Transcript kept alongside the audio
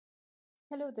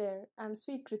Hello there, I'm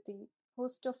Sweekriti,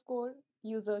 host of Core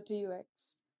User to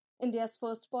UX, India's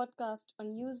first podcast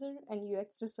on user and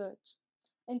UX research.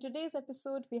 In today's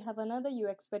episode, we have another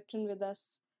UX veteran with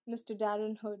us, Mr.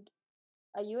 Darren Hood.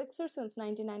 A UXer since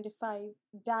 1995,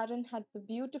 Darren had the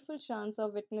beautiful chance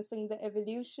of witnessing the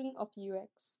evolution of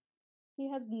UX.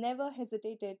 He has never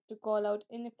hesitated to call out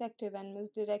ineffective and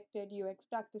misdirected UX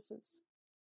practices.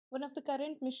 One of the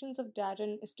current missions of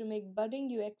Darren is to make budding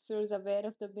UXers aware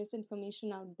of the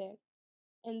misinformation out there.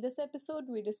 In this episode,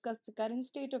 we discuss the current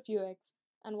state of UX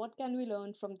and what can we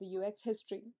learn from the UX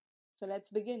history. So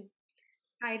let's begin.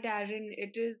 Hi, Darren.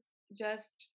 It is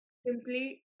just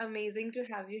simply amazing to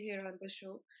have you here on the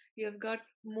show. You have got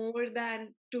more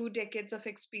than 2 decades of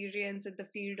experience in the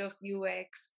field of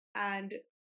UX, and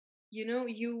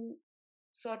you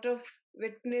sort of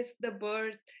witnessed the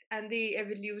birth and the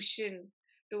evolution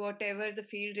to whatever the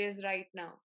field is right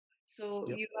now. So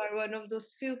Yep. you are one of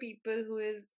those few people who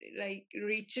is like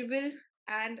reachable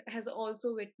and has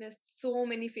also witnessed so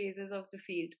many phases of the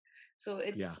field. So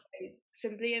it's Yeah.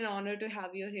 simply an honor to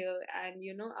have you here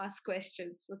and ask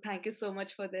questions. So thank you so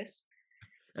much for this.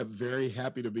 I'm very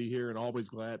happy to be here and always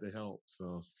glad to help.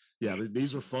 So yeah,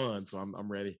 these are fun. So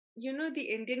I'm ready. The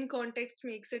Indian context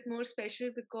makes it more special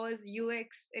because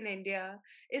UX in India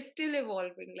is still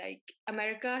evolving. Like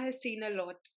America has seen a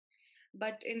lot,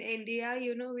 but in India,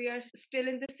 we are still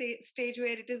in the stage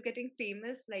where it is getting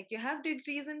famous. Like you have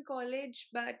degrees in college,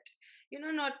 but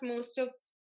not most of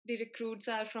the recruits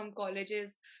are from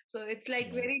colleges. So it's like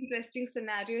Right. very interesting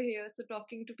scenario here. So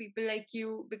talking to people like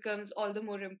you becomes all the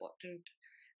more important.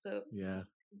 So Yeah.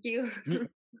 thank you.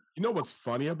 You know what's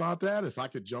funny about that? If I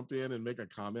could jump in and make a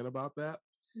comment about that,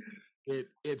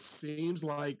 it seems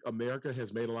like America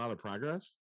has made a lot of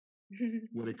progress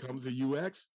when it comes to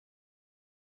UX.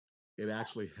 It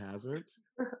actually hasn't.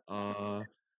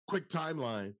 Quick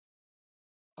timeline.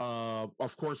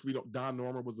 Of course, we don't. Don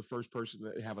Norman was the first person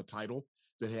to have a title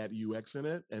that had UX in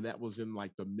it, and that was in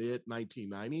like the mid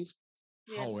 1990s.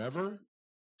 Yeah.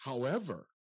 However,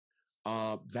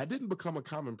 that didn't become a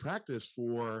common practice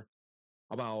for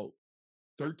about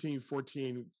 13,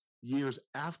 14 years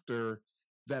after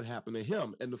that happened to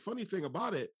him. And the funny thing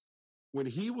about it, when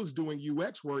he was doing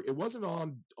UX work, it wasn't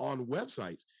on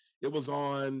websites. It was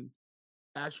on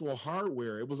actual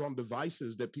hardware. It was on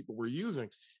devices that people were using.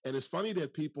 And it's funny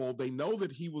that people, they know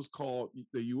that he was called,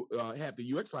 had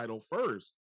the UX title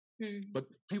first, but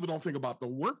people don't think about the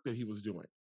work that he was doing.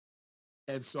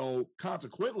 And so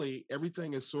consequently,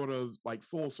 everything is sort of like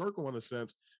full circle in a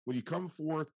sense. When you come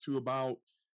forth to about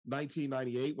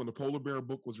 1998, when the Polar Bear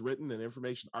book was written and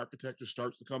information architecture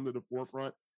starts to come to the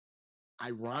forefront,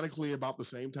 ironically about the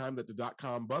same time that the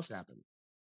dot-com bust happened.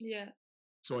 Yeah.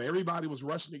 So everybody was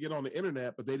rushing to get on the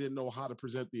internet, but they didn't know how to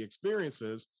present the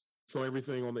experiences. So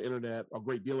everything on the internet, a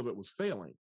great deal of it was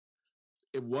failing.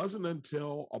 It wasn't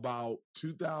until about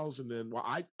 2000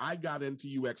 I got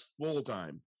into UX full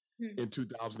time in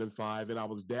 2005, and I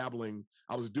was dabbling.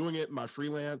 I was doing it in my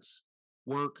freelance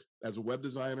work as a web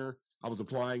designer. I was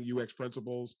applying UX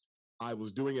principles. I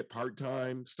was doing it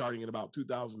part-time starting in about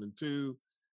 2002,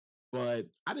 but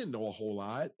I didn't know a whole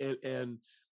lot. And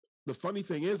the funny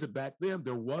thing is that back then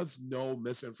there was no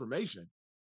misinformation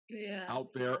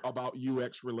out there about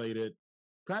UX related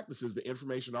practices, the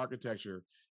information architecture,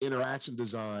 interaction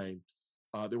design.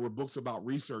 There were books about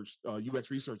research,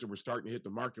 UX research that were starting to hit the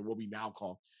market, what we now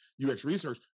call UX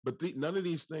research, but none of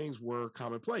these things were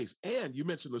commonplace. And you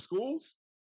mentioned the schools.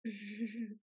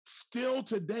 Still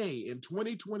today in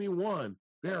 2021,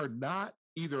 there are not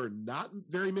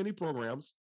very many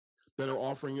programs that are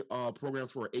offering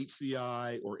programs for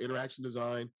HCI or interaction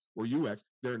design or UX.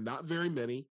 There are not very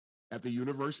many at the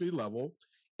university level.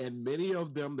 And many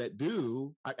of them that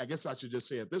do, I guess I should just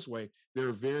say it this way, there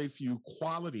are very few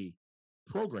quality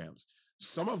programs,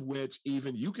 some of which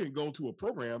even you can go to a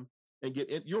program and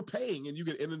you're paying and you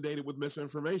get inundated with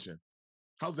misinformation.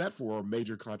 How's that for a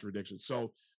major contradiction?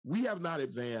 So we have not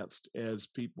advanced as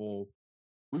people.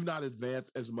 We've not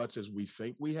advanced as much as we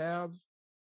think we have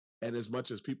and as much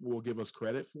as people will give us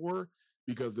credit for,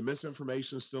 because the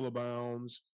misinformation still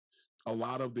abounds. A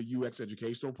lot of the UX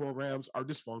educational programs are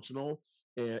dysfunctional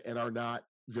and are not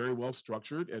very well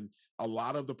structured. And a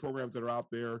lot of the programs that are out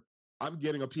there, I'm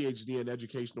getting a PhD in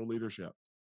educational leadership.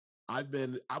 I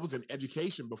was in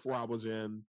education before I was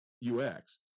in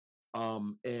UX.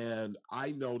 And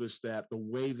I noticed that the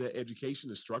way that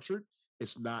education is structured,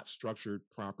 it's not structured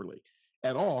properly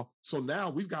at all. So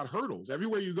now we've got hurdles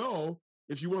everywhere you go.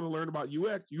 If you want to learn about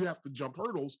UX, you have to jump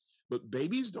hurdles, but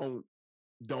babies don't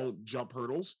jump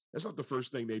hurdles. That's not the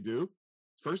first thing they do.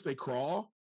 First they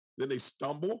crawl, then they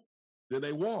stumble, then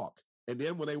they walk. And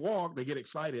then when they walk, they get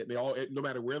excited. And they all, no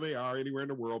matter where they are, anywhere in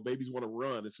the world, babies want to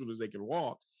run as soon as they can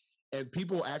walk. And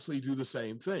people actually do the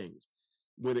same things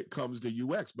when it comes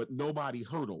to UX, but nobody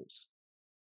hurdles.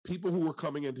 People who are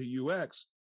coming into UX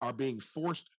are being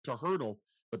forced to hurdle,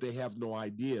 but they have no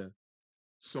idea.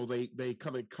 So they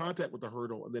come in contact with the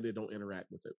hurdle and then they don't interact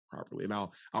with it properly. And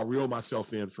I'll reel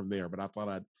myself in from there, but I thought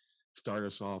I'd start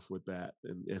us off with that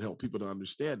and help people to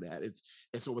understand that.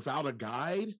 And so without a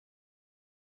guide,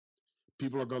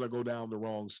 people are going to go down the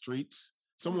wrong streets.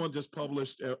 Someone just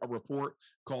published a report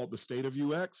called The State of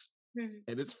UX, and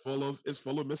it's full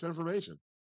of misinformation.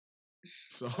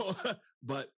 So,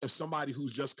 but if somebody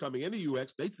who's just coming into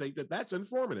UX, they think that that's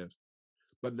informative.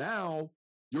 But now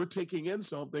you're taking in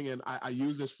something, and I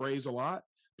use this phrase a lot.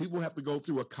 People have to go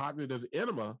through a cognitive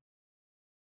enema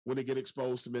when they get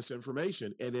exposed to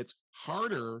misinformation, and it's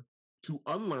harder to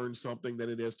unlearn something than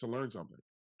it is to learn something.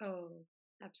 Oh,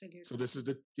 absolutely. So this is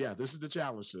the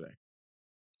challenge today.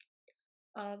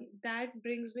 That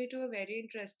brings me to a very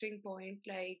interesting point.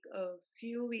 Like a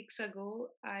few weeks ago,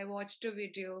 I watched a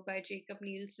video by Jacob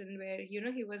Nielsen where,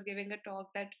 he was giving a talk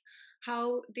that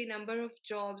how the number of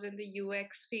jobs in the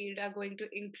UX field are going to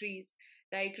increase.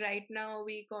 Like right now,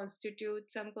 we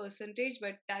constitute some percentage,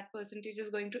 but that percentage is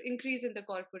going to increase in the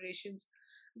corporations.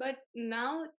 But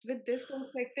now, with this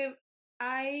perspective,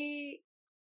 I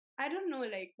don't know,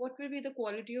 like, what will be the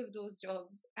quality of those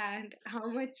jobs and how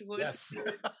much work. Yes.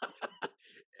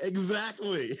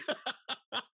 Exactly.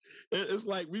 It's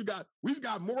like we've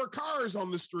got more cars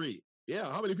on the street.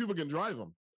 Yeah, how many people can drive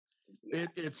them? Yeah.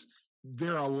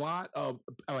 There are a lot of,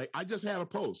 like, I just had a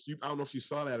post. I don't know if you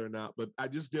saw that or not, but I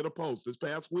just did a post this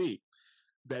past week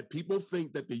that people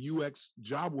think that the UX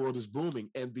job world is booming,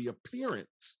 and the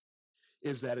appearance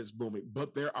is that it's booming,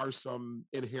 but there are some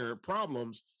inherent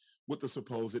problems with the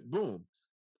supposed boom.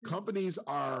 Companies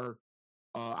are,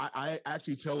 I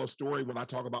actually tell a story when I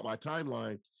talk about my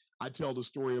timeline. I tell the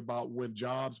story about when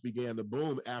jobs began to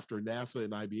boom after NASA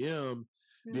and IBM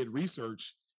did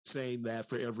research saying that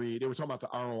they were talking about the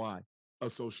ROI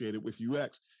associated with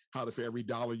UX, how for every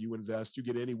dollar you invest, you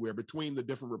get anywhere between the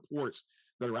different reports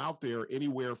that are out there,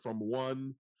 anywhere from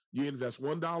you invest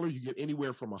 $1, you get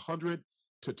anywhere from $100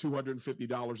 to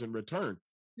 $250 in return.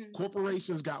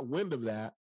 Corporations got wind of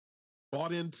that,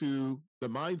 bought into the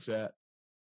mindset,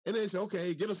 and they say,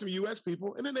 okay, get us some UX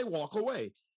people, and then they walk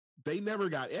away. They never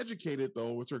got educated,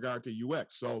 though, with regard to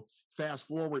UX. So fast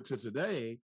forward to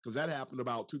today, because that happened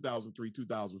about 2003,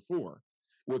 2004,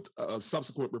 with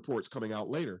subsequent reports coming out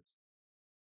later.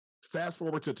 Fast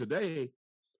forward to today,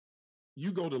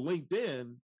 you go to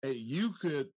LinkedIn, and you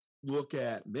could look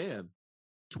at,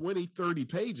 20, 30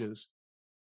 pages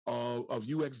of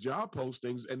UX job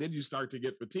postings, and then you start to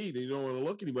get fatigued, and you don't want to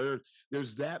look anymore.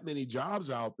 There's that many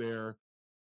jobs out there.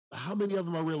 How many of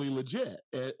them are really legit?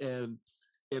 And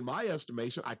in my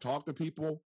estimation, I talk to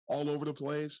people all over the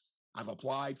place. I've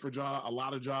applied for a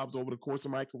lot of jobs over the course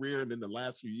of my career and in the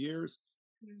last few years.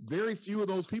 Very few of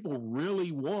those people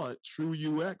really want true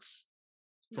UX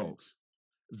folks.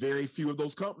 Very few of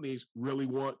those companies really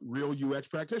want real UX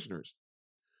practitioners.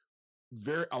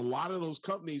 A lot of those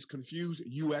companies confuse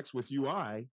UX with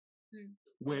UI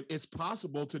when it's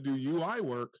possible to do UI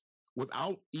work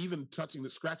without even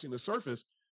scratching the surface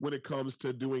when it comes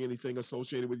to doing anything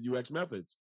associated with UX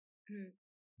methods.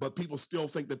 But people still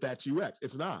think that that's UX.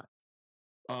 It's not.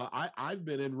 I've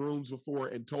been in rooms before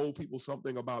and told people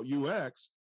something about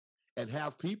UX and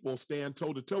have people stand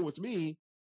toe-to-toe with me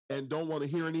and don't want to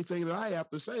hear anything that I have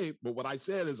to say. But what I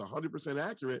said is 100%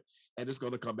 accurate, and it's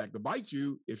going to come back to bite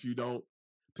you if you don't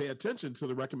pay attention to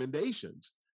the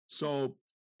recommendations. So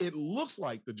it looks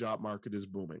like the job market is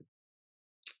booming.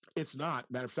 It's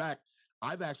not. Matter of fact,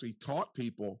 I've actually taught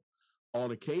people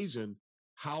on occasion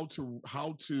how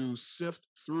to sift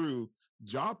through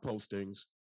job postings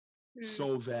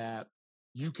so that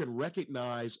you can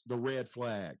recognize the red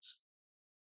flags.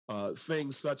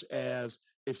 Things such as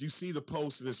if you see the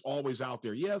post and it's always out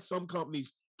there. Yes, some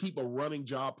companies keep a running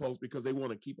job post because they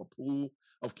want to keep a pool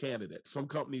of candidates. Some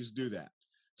companies do that.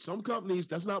 Some companies,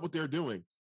 that's not what they're doing.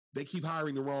 They keep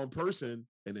hiring the wrong person,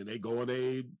 and then they go and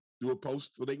they do a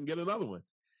post so they can get another one.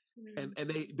 And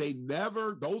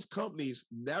those companies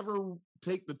never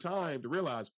take the time to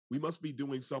realize we must be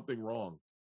doing something wrong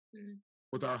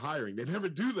with our hiring. They never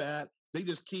do that. They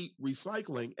just keep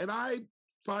recycling. And I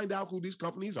find out who these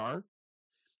companies are,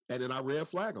 and then I red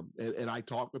flag them. And I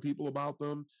talk to people about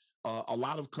them. A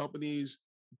lot of companies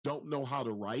don't know how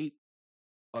to write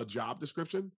a job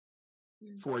description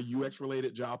for a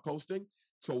UX-related job posting.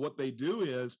 So what they do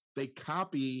is they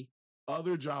copy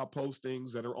other job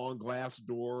postings that are on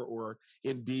Glassdoor or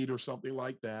Indeed or something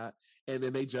like that. And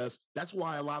then that's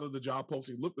why a lot of the job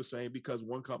postings look the same, because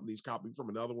one company's copying from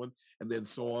another one, and then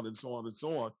so on and so on and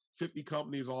so on. 50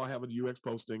 companies all have a UX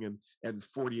posting, and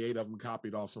 48 of them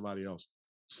copied off somebody else.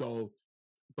 So,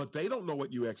 but they don't know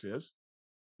what UX is.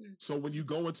 So when you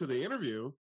go into the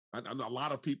interview, and a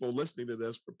lot of people listening to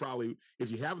this, but probably if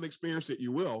you haven't experienced it,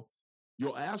 you'll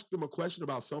ask them a question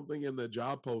about something in the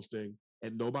job posting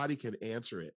and nobody can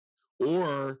answer it.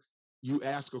 Or you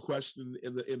ask a question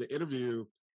in the interview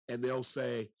and they'll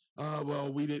say,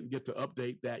 well, we didn't get to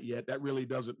update that yet. That really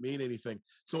doesn't mean anything.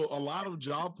 So a lot of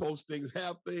job postings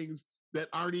have things that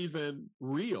aren't even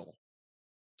real.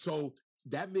 So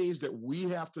that means that we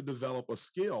have to develop a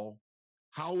skill.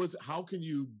 How can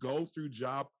you go through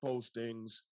job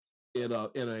postings in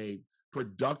a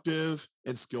productive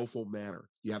and skillful manner?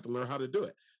 You have to learn how to do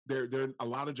it. There a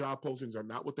lot of job postings are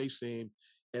not what they seem,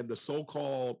 and the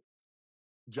so-called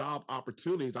job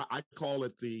opportunities, I call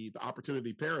it the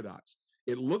opportunity paradox.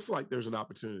 It looks like there's an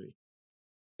opportunity.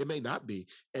 It may not be.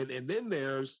 And then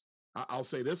I'll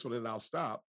say this one and I'll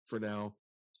stop for now.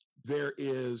 There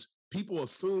is, people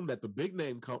assume that the big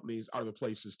name companies are the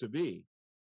places to be.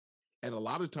 And a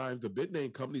lot of times the big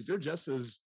name companies, they're just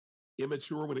as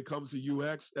immature when it comes to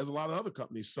UX as a lot of other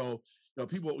companies. So,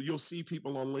 you'll see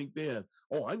people on LinkedIn,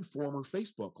 oh, I'm former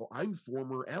Facebook, or I'm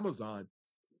former Amazon.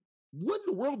 What in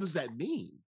the world does that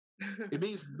mean? It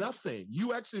means nothing.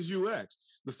 UX is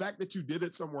UX. The fact that you did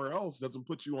it somewhere else doesn't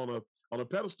put you on a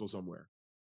pedestal somewhere.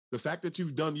 The fact that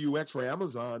you've done UX for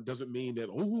Amazon doesn't mean that,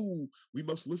 oh, we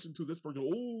must listen to this person.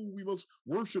 Oh, we must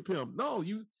worship him. No,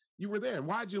 you were there. And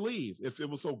why'd you leave if it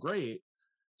was so great?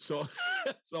 So,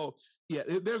 yeah,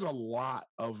 there's a lot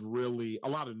of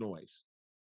noise.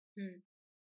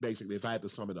 Basically, if I had to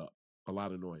sum it up, a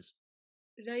lot of noise.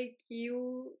 Like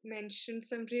you mentioned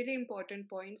some really important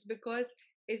points, because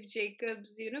if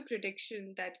Jacob's,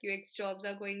 prediction that UX jobs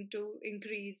are going to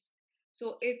increase,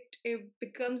 so it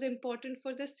becomes important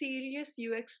for the serious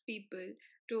UX people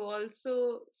to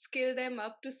also skill them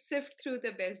up to sift through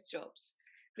the best jobs.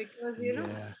 Because,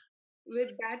 Yeah.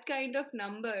 with that kind of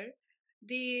number,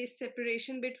 the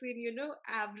separation between,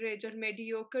 average or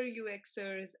mediocre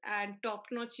UXers and top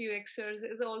notch UXers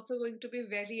is also going to be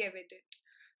very evident.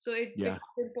 So it Yeah.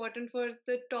 becomes important for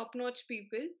the top notch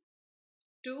people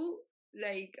to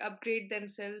like upgrade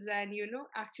themselves and,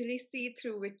 actually see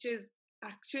through which is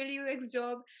actual UX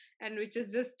job and which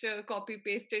is just a copy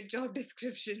pasted job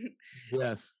description.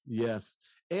 Yes.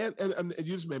 And you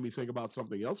just made me think about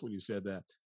something else when you said that.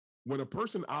 When a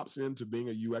person opts into being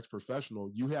a UX professional,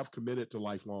 you have committed to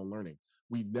lifelong learning.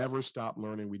 We never stop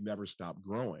learning. We never stop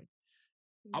growing.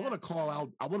 Yeah. I want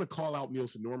to call out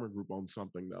Nielsen Norman Group on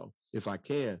something though, if I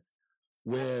can.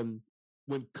 When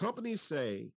companies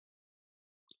say,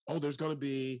 oh, there's going to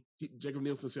be, Jacob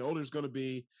Nielsen said, oh, there's going to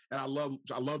be, and I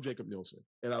love Jacob Nielsen,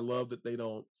 and I love that they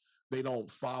don't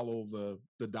follow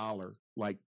the dollar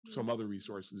like some other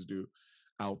resources do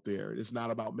out there. It's not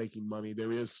about making money.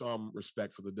 There is some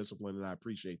respect for the discipline, and I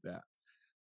appreciate that.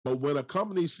 But when a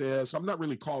company says, I'm not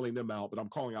really calling them out, but I'm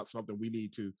calling out something we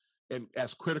need to, and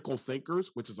as critical thinkers,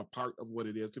 which is a part of what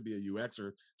it is to be a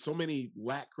UXer, so many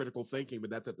lack critical thinking, but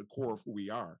that's at the core of who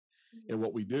we are and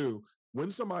what we do.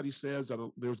 When somebody says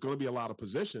that there's going to be a lot of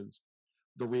positions,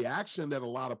 the reaction that a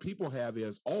lot of people have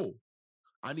is, oh,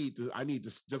 I need to,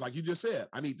 just like you just said,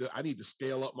 I need to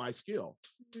scale up my skill.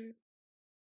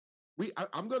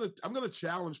 I'm going to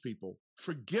challenge people.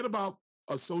 Forget about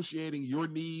associating your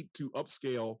need to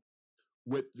upscale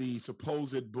with the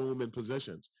supposed boom in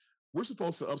positions. We're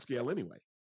supposed to upscale anyway.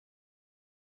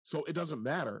 So it doesn't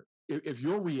matter. If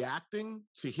you're reacting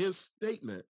to his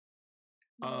statement,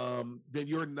 then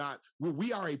you're not,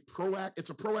 we are it's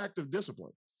a proactive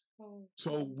discipline.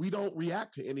 So we don't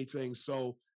react to anything.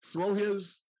 So throw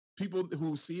his people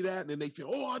who see that and then they feel,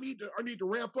 oh, I need to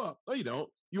ramp up. No, you don't.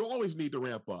 You always need to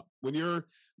ramp up. When you're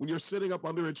sitting up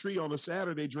under a tree on a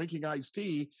Saturday drinking iced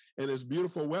tea and it's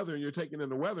beautiful weather and you're taking in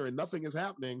the weather and nothing is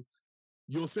happening,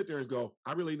 you'll sit there and go,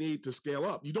 I really need to scale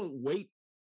up. You don't wait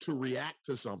to react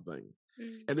to something.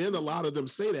 And then a lot of them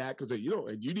say that because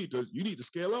you need to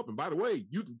scale up. And by the way,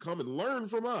 you can come and learn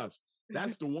from us.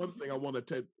 That's the one thing I want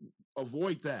to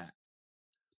avoid that,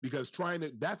 because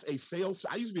that's a sales.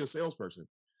 I used to be a salesperson,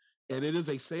 and it is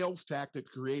a sales tactic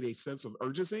to create a sense of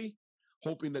urgency,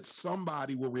 hoping that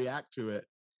somebody will react to it.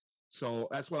 So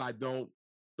that's what I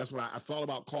thought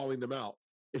about calling them out.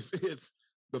 It's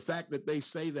the fact that they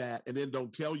say that and then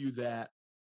don't tell you that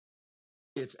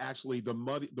it's actually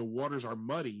the waters are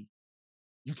muddy.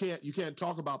 You can't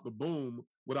talk about the boom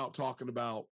without talking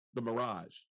about the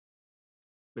mirage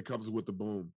that comes with the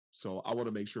boom. So I want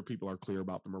to make sure people are clear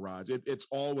about the mirage. It's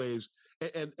always,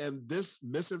 and this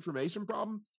misinformation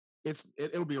problem,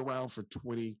 it'll be around for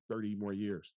 20, 30 more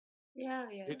years. Yeah.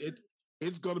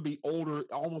 It's going to be older,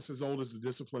 almost as old as the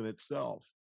discipline itself.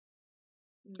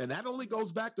 And that only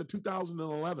goes back to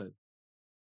 2011.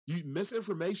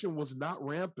 Misinformation was not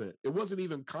rampant. It wasn't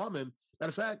even common. Matter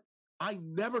of fact, I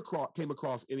never came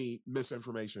across any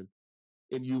misinformation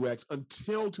in UX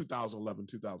until 2011,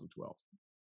 2012.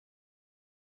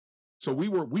 So we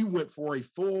went for a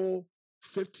full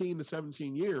 15 to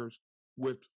 17 years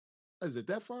with, is it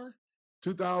that far?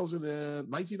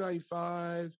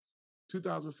 1995,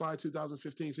 2005,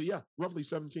 2015. So yeah, roughly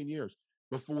 17 years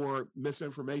before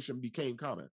misinformation became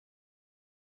common.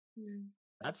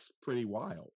 That's pretty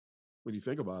wild when you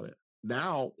think about it.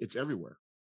 Now it's everywhere.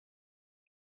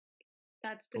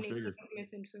 That's the nature of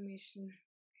misinformation.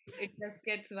 It just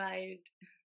gets wild,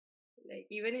 like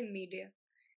even in media.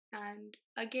 And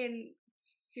again,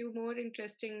 few more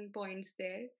interesting points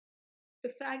there.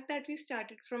 The fact that we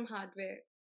started from hardware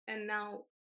and now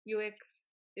UX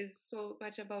is so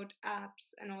much about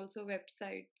apps and also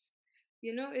websites,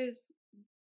 is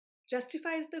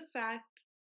justifies the fact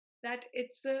that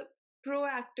it's a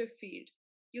proactive field.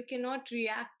 You cannot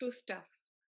react to stuff.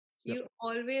 Yep. You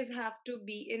always have to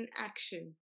be in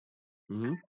action.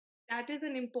 Mm-hmm. That is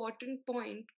an important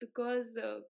point because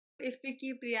if we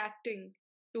keep reacting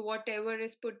to whatever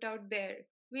is put out there,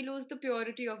 we lose the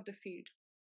purity of the field.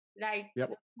 Right? Yep.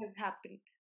 What has happened?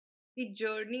 The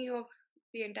journey of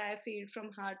the entire field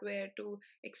from hardware to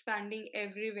expanding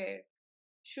everywhere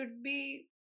should be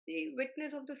the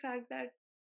witness of the fact that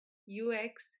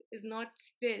UX is not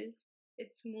still,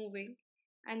 it's moving,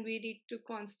 and we need to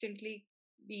constantly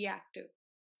be active.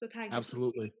 So thank you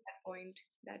Absolutely. for that point.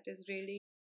 That is really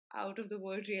out of the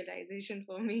world realization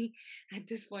for me at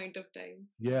this point of time.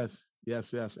 Yes,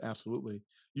 absolutely.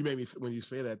 You made me, when you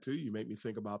say that too, you make me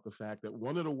think about the fact that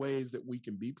one of the ways that we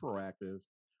can be proactive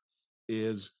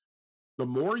is the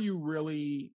more you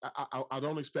really, I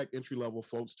don't expect entry-level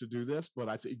folks to do this, but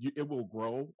I think it will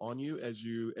grow on you as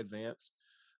you advance,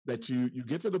 that you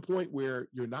get to the point where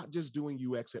you're not just doing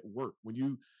UX at work. When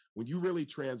you really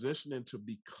transition into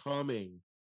becoming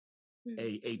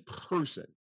a person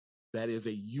that is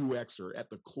a UXer at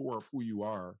the core of who you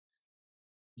are,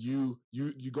 you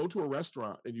go to a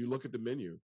restaurant and you look at the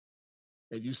menu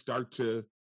and you start to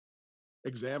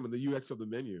examine the UX of the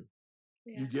menu.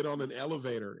 Yeah. You get on an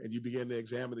elevator and you begin to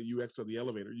examine the UX of the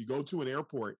elevator. You go to an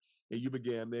airport and you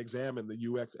begin to examine the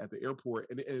UX at the airport.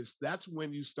 And that's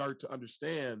when you start to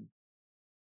understand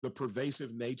the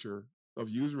pervasive nature of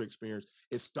user experience.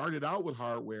 It started out with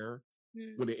hardware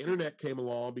when the internet came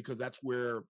along, because that's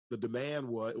where the demand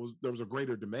was. There was a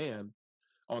greater demand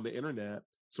on the internet.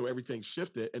 So everything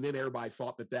shifted. And then everybody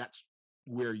thought that that's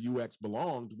where UX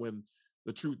belonged, when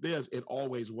the truth is it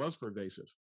always was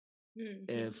pervasive.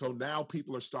 And so now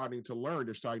people are starting to learn.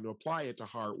 They're starting to apply it to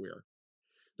hardware.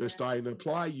 They're starting to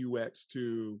apply UX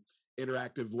to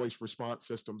interactive voice response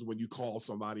systems. When you call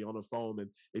somebody on the phone and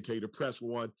they tell you to press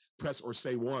one, press or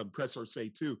say one, press or say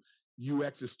two,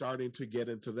 UX is starting to get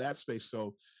into that space.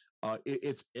 So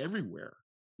it's everywhere.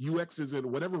 UX is in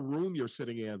whatever room you're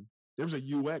sitting in. There's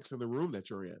a UX in the room that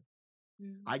you're in.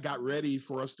 I got ready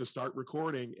for us to start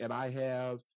recording, and I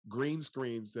have green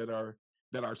screens that are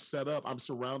set up. I'm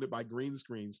surrounded by green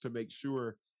screens to make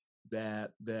sure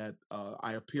that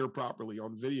I appear properly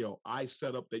on video. I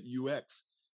set up that UX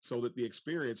so that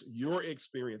your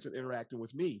experience in interacting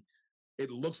with me,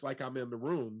 it looks like I'm in the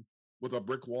room with a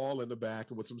brick wall in the back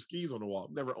and with some skis on the wall.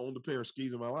 Never owned a pair of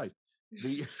skis in my life.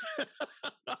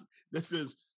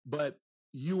 But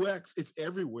UX, it's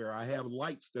everywhere. I have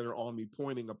lights that are on me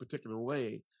pointing a particular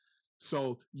way.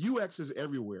 So UX is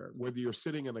everywhere, whether you're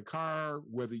sitting in a car,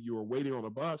 whether you are waiting on a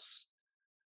bus,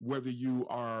 whether you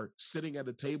are sitting at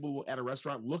a table at a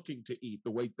restaurant looking to eat.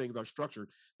 The way things are structured,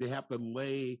 they have to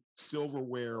lay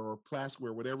silverware or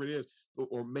plasticware, whatever it is,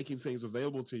 or making things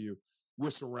available to you. We're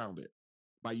surrounded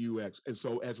by UX. And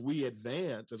so as we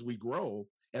advance, as we grow,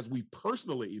 as we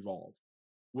personally evolve,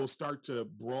 we'll start to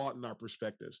broaden our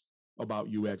perspectives about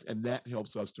UX, and that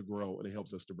helps us to grow, and it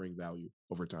helps us to bring value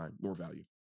over time, more value.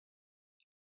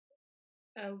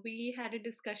 We had a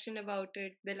discussion about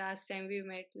it the last time we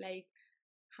met, like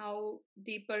how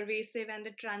the pervasive and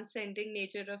the transcending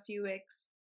nature of UX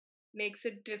makes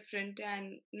it different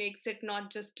and makes it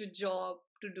not just a job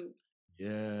to do.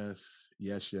 Yes.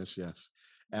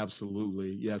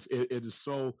 Absolutely. Yes. It is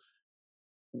so.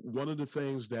 One of the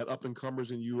things that up and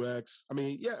comers in UX, I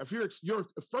mean, yeah, if you're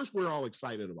first, we're all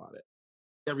excited about it.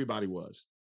 Everybody was.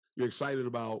 You're excited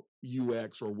about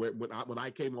UX, or when I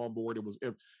came on board, it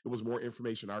was more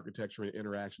information architecture and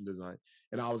interaction design,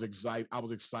 and I was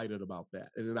excited about that.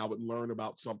 And then I would learn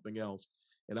about something else,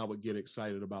 and I would get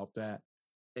excited about that.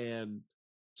 And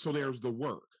so there's the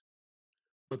work,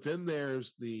 but then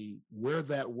there's where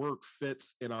that work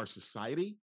fits in our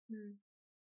society. Mm.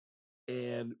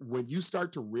 And when you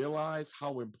start to realize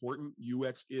how important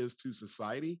UX is to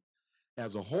society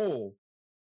as a whole,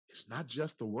 it's not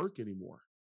just the work anymore.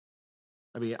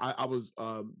 I mean, I was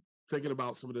thinking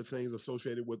about some of the things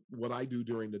associated with what I do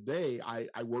during the day.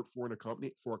 I work for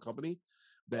a company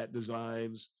that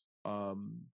designs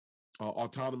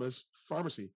autonomous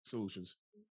pharmacy solutions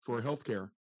for healthcare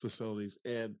facilities.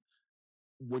 And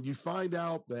when you find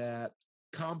out that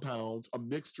compounds, a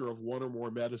mixture of one or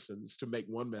more medicines to make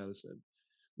one medicine,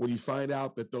 when you find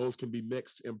out that those can be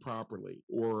mixed improperly,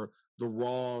 or the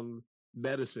wrong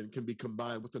medicine can be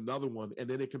combined with another one, and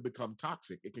then it can become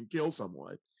toxic, it can kill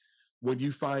someone. When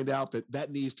you find out that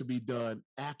that needs to be done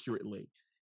accurately,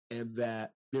 and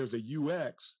that there's a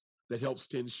UX that helps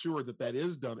to ensure that that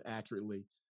is done accurately,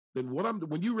 then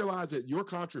when you realize that your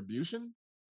contribution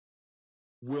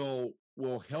will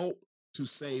help to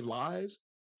save lives,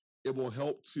 it will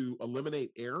help to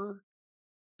eliminate error.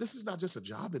 This is not just a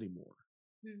job anymore.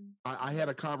 I had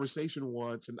a conversation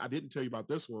once, and I didn't tell you about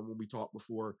this one when we talked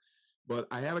before, but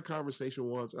I had a conversation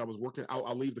once, and I was working,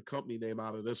 I'll leave the company name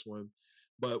out of this one,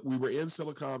 but we were in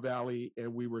Silicon Valley,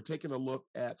 and we were taking a look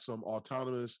at some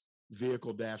autonomous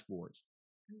vehicle dashboards.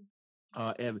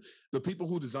 And the people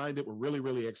who designed it were really,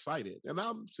 really excited. And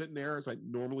I'm sitting there, as I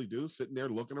normally do, sitting there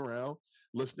looking around,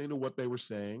 listening to what they were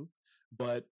saying.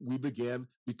 But we began,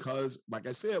 because, like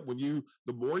I said,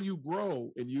 the more you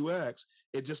grow in UX,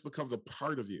 it just becomes a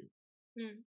part of you.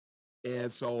 And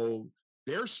so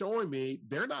they're showing me,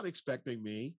 they're not expecting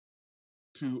me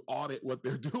to audit what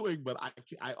they're doing, but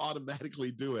I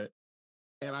automatically do it.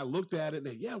 And I looked at it,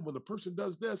 and yeah, when the person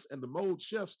does this and the mode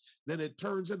shifts, then it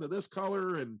turns into this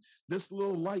color, and this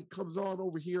little light comes on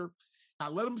over here. I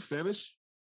let them finish.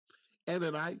 And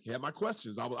then I had my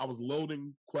questions. I was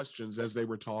loading questions as they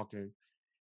were talking.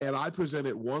 And I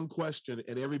presented one question,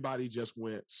 and everybody just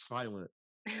went silent.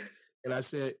 And I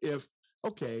said,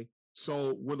 okay,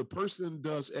 so when a person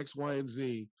does X, Y, and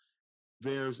Z,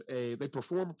 they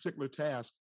perform a particular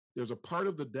task, there's a part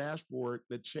of the dashboard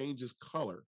that changes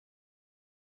color.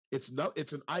 It's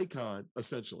an icon,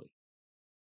 essentially,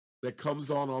 that comes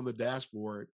on the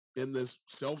dashboard in this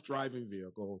self-driving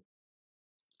vehicle.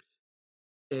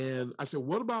 And I said,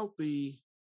 what about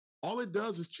all it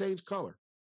does is change color,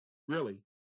 really?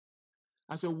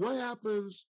 I said, what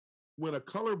happens when a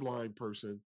colorblind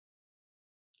person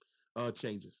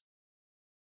changes?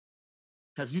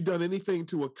 Have you done anything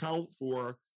to account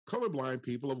for colorblind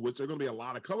people, of which there are going to be a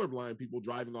lot of colorblind people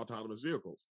driving autonomous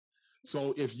vehicles?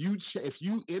 So if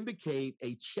you indicate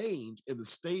a change in the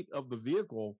state of the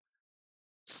vehicle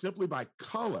simply by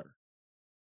color,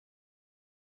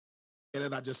 and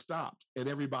then I just stopped, and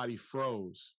everybody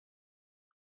froze.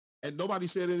 And nobody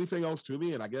said anything else to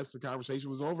me, and I guess the conversation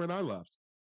was over, and I left.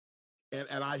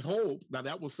 And I hope, now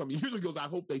that was some years ago, I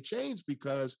hope they changed,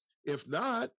 because if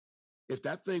not, if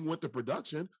that thing went to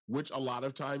production, which a lot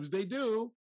of times they do,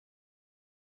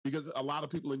 because a lot of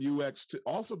people in UX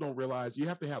also don't realize you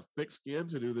have to have thick skin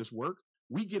to do this work.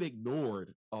 We get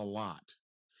ignored a lot.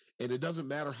 And it doesn't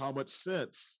matter how much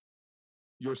sense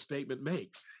your statement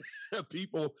makes.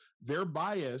 People, their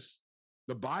bias,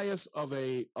 the bias of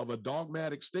a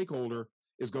dogmatic stakeholder,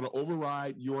 is going to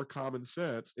override your common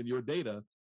sense and your data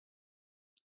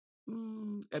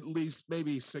at least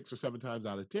maybe 6 or 7 times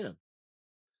out of 10.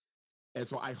 And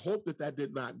so I hope that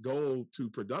did not go to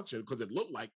production, because it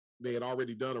looked like they had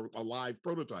already done a live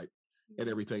prototype and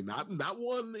everything. Not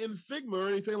one in Figma or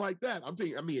anything like that.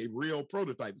 I mean, a real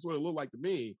prototype. That's what it looked like to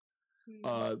me.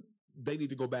 They need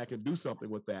to go back and do something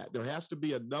with that. There has to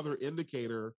be another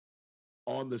indicator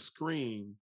on the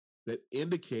screen that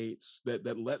indicates,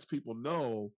 that lets people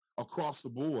know across the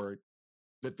board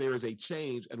that there is a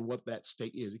change and what that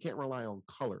state is. You can't rely on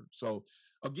color. So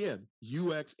again,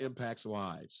 UX impacts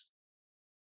lives.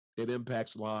 It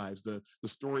impacts lives. The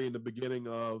story in the beginning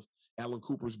of Alan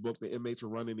Cooper's book, The Inmates Were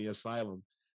Running the Asylum,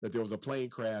 that there was a plane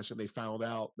crash, and they found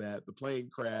out that the plane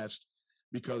crashed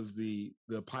because the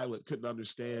pilot couldn't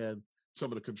understand some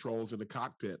of the controls in the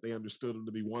cockpit. They understood them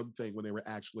to be one thing when they were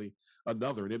actually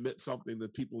another. And it meant something to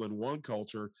people in one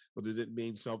culture, but it didn't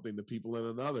mean something to people in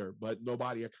another. But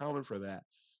nobody accounted for that.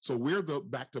 So we're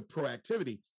back to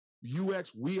proactivity.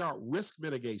 UX, we are risk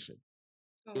mitigation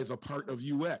is a part of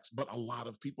UX, but a lot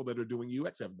of people that are doing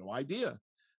UX have no idea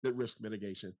that risk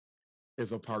mitigation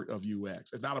is a part of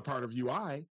UX. It's not a part of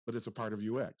UI, but it's a part of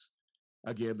UX.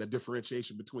 Again, the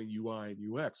differentiation between UI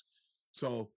and UX.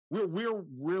 So we're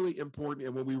really important.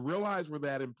 And when we realize we're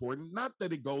that important, not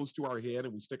that it goes to our head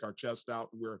and we stick our chest out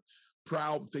and we're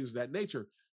proud and things of that nature,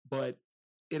 but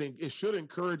it should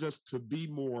encourage us to be have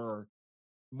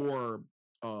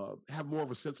more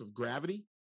of a sense of gravity,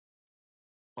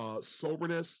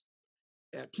 soberness,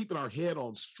 and keeping our head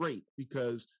on straight,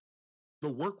 because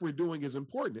the work we're doing is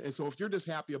important. And so if you're just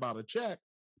happy about a check,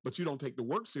 but you don't take the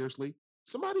work seriously,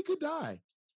 somebody could die.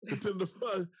 Depending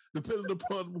upon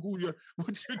what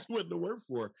you're doing the work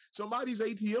for. Somebody's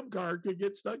ATM card could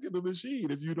get stuck in the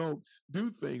machine if you don't do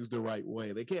things the right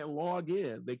way. They can't log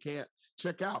in. They can't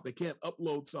check out. They can't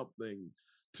upload something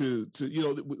to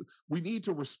we need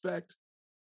to respect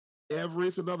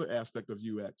it's another aspect of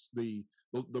UX, the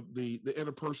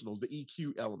interpersonals, the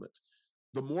EQ elements.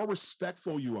 The more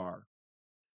respectful you are,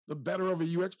 the better of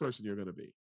a UX person you're going to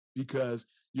be, because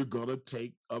you're going to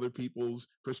take other people's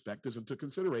perspectives into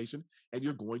consideration and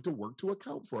you're going to work to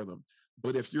account for them.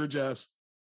 But if you're just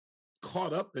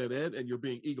caught up in it and you're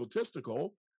being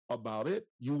egotistical about it,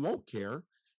 you won't care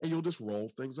and you'll just roll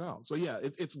things out. So yeah,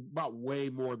 it's about way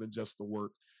more than just the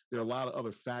work. There are a lot of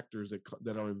other factors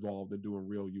that are involved in doing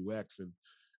real UX.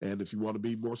 And if you want to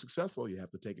be more successful, you have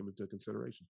to take them into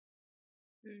consideration.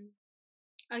 Mm.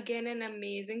 Again, an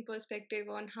amazing perspective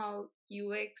on how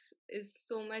UX is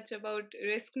so much about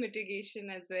risk mitigation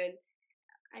as well.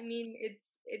 I mean,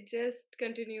 it just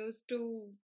continues to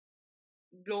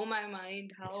blow my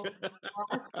mind how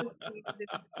vast this field is.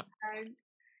 And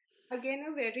again,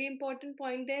 a very important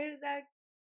point there, that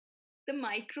the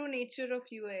micro nature of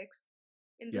UX,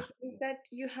 in the Yeah. sense that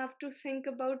you have to think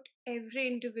about every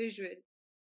individual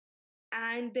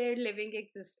and their living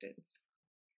existence.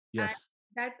 Yes. And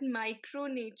that micro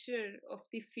nature of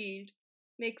the field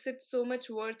makes it so much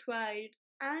worthwhile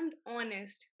and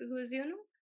honest, because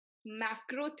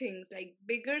macro things, like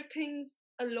bigger things,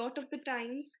 a lot of the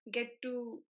times get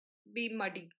to be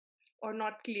muddy or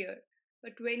not clear.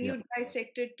 But when Yeah. you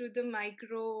dissect it to the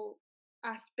micro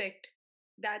aspect,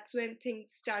 that's when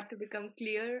things start to become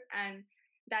clear, and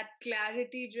that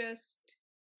clarity, just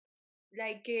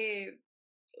like a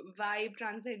vibe,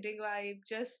 transcending vibe,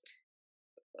 just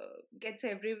gets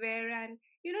everywhere. And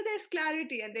there's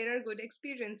clarity and there are good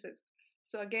experiences.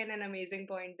 So again, an amazing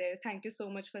point there. Thank you so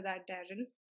much for that, Darren.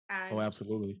 And Oh,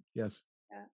 absolutely. Yes.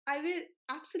 I will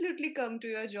absolutely come to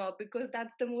your job, because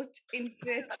that's the most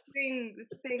interesting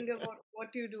thing about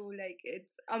what you do. Like,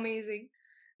 it's amazing.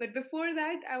 But before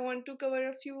that, I want to cover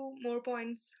a few more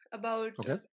points about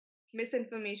Okay.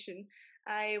 misinformation.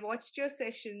 I watched your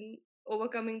session,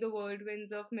 Overcoming the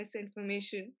Whirlwinds of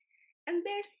Misinformation, and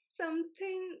there's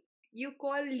something you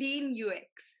call lean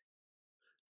UX.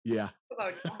 Yeah.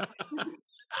 About that.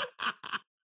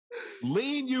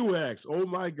 Lean UX. Oh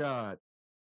my God.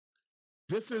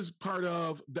 This is part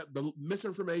of the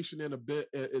misinformation in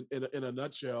a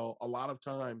nutshell. A lot of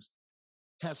times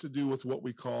has to do with what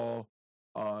we call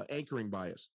anchoring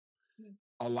bias.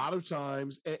 A lot of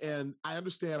times, and I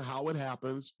understand how it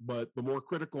happens, but the more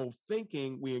critical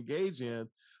thinking we engage in,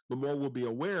 the more we'll be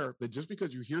aware that just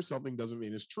because you hear something doesn't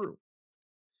mean it's true.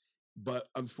 But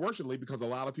unfortunately, because a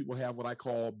lot of people have what I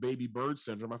call baby bird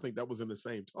syndrome, I think that was in the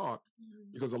same talk,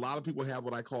 because a lot of people have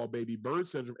what I call baby bird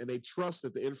syndrome, and they trust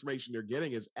that the information they're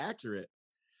getting is accurate.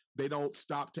 They don't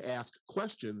stop to ask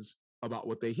questions about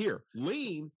what they hear.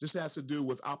 Lean just has to do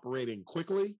with operating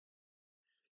quickly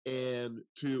and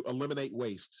to eliminate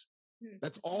waste.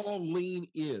 That's all lean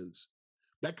is.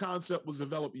 That concept was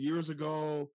developed years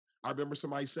ago. I remember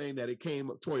somebody saying that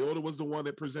Toyota was the one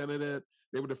that presented it.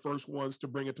 They were the first ones to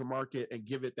bring it to market and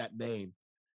give it that name.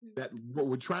 That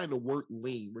we're trying to work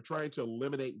lean. We're trying to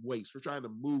eliminate waste. We're trying to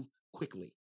move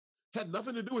quickly. Had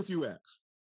nothing to do with UX.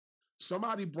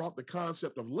 Somebody brought the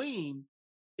concept of lean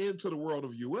into the world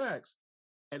of UX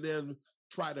and then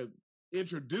try to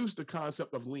introduce the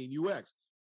concept of lean UX.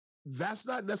 That's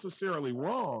not necessarily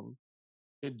wrong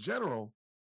in general,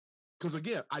 because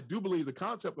again, I do believe the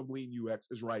concept of lean UX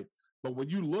is right. But when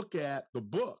you look at the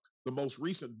book, the most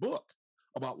recent book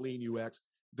about lean UX,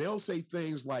 they'll say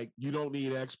things like you don't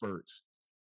need experts,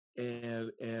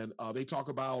 and they talk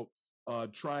about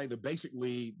trying to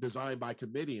basically design by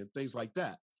committee and things like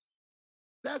that.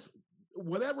 That's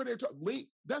whatever they're talking.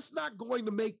 That's not going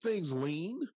to make things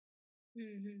lean.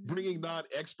 Bringing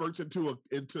non-experts into.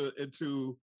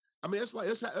 I mean, it's like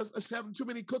it's having too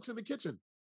many cooks in the kitchen.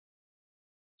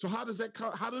 So how does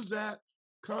that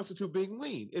constitute being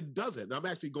lean? It doesn't. And I'm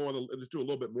actually going into a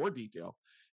little bit more detail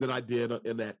than I did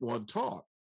in that one talk.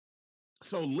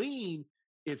 So lean,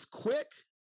 it's quick,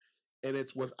 and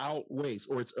it's without waste,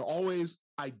 or it's always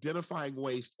identifying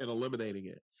waste and eliminating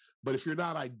it. But if you're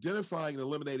not identifying and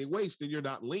eliminating waste, then you're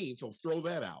not lean. So throw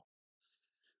that out.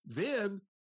 Then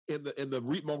in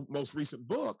the most recent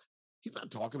book, he's not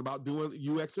talking about doing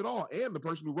UX at all. And the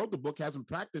person who wrote the book hasn't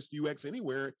practiced UX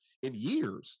anywhere in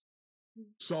years.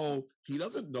 So he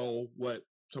doesn't know what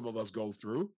some of us go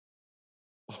through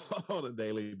on a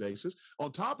daily basis.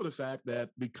 On top of the fact that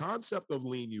the concept of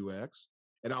lean UX,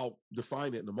 and I'll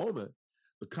define it in a moment,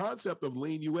 the concept of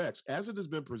lean UX, as it has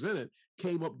been presented,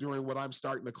 came up during what I'm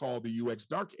starting to call the UX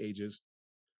dark ages,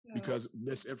 because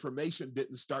misinformation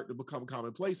didn't start to become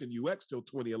commonplace in UX till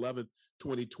 2011,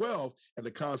 2012, and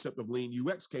the concept of lean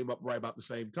UX came up right about the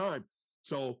same time.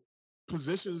 So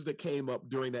positions that came up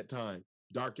during that time,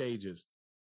 dark ages,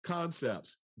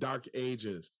 concepts, dark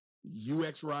ages,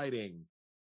 UX writing,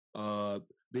 the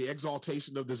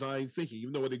exaltation of design thinking,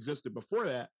 even though it existed before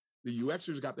that, the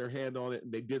UXers got their hand on it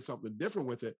and they did something different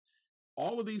with it.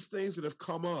 All of these things that have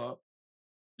come up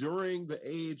during the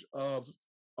age of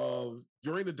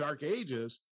during the dark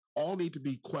ages all need to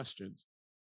be questioned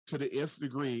to the nth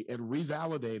degree and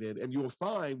revalidated. And you'll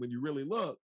find when you really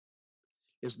look,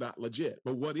 it's not legit.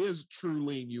 But what is true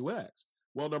lean UX?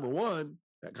 Well, number one,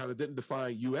 that kind of didn't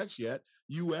define UX yet.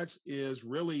 UX is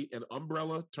really an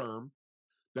umbrella term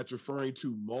that's referring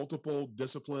to multiple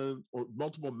disciplines or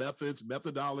multiple methods,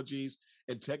 methodologies,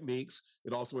 and techniques.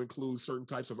 It also includes certain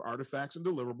types of artifacts and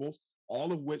deliverables,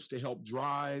 all of which to help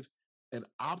drive an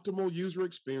optimal user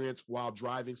experience while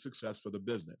driving success for the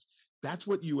business. That's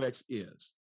what UX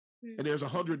is. And there's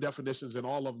 100 definitions and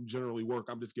all of them generally work.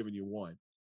 I'm just giving you one.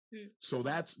 So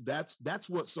that's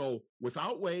what, so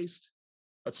without waste,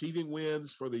 achieving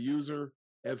wins for the user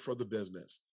and for the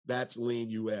business. That's lean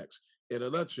UX in a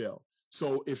nutshell.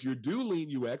 So if you do lean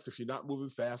UX, if you're not moving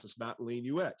fast, it's not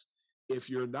lean UX. If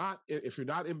you're not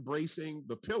embracing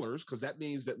the pillars, because that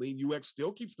means that lean UX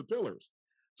still keeps the pillars.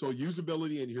 So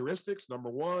usability and heuristics, number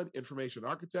one, information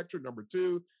architecture, number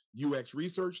two, UX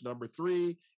research, number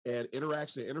three, and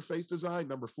interaction and interface design,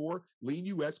 number four.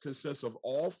 Lean UX consists of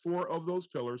all four of those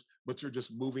pillars, but you're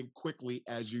just moving quickly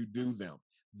as you do them.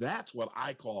 That's what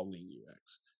I call lean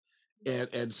UX.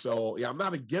 And so, yeah, I'm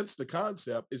not against the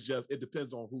concept. It's just, it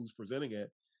depends on who's presenting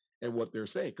it and what they're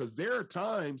saying. Because there are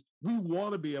times we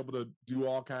want to be able to do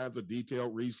all kinds of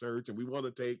detailed research and we want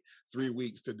to take 3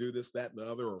 weeks to do this, that, and the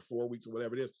other, or 4 weeks or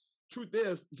whatever it is. Truth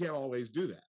is, you can't always do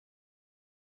that.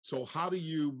 So how do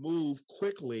you move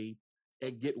quickly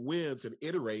and get wins and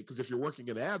iterate? Because if you're working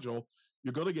in Agile,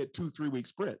 you're going to get 2-3 week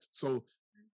sprints. So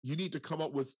you need to come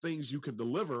up with things you can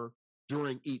deliver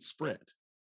during each sprint.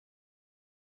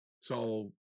 So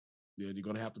then you're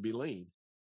going to have to be lean.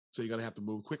 So you're going to have to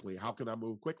move quickly. How can I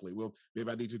move quickly? Well,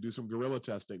 maybe I need to do some guerrilla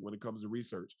testing when it comes to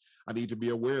research. I need to be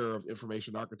aware of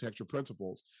information architecture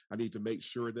principles. I need to make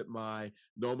sure that my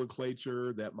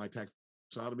nomenclature, that my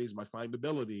taxonomies, my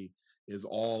findability is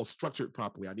all structured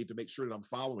properly. I need to make sure that I'm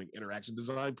following interaction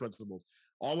design principles,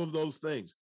 all of those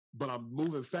things. But I'm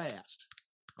moving fast.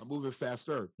 I'm moving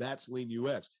faster. That's lean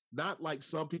UX. Not like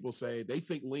some people say they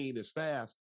think lean is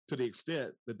fast to the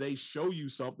extent that they show you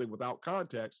something without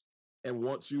context and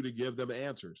wants you to give them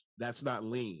answers. That's not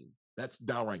lean. That's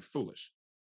downright foolish.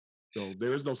 So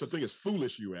there is no such thing as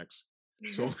foolish UX.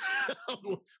 So,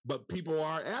 but people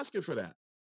are asking for that.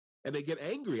 And they get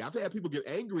angry. I've had people get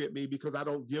angry at me because I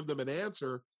don't give them an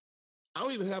answer. I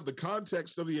don't even have the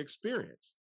context of the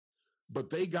experience. But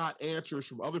they got answers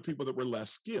from other people that were less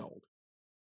skilled.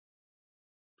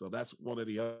 So that's one of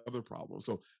the other problems.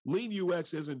 So lean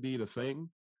UX is indeed a thing,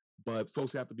 but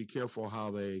folks have to be careful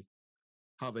how they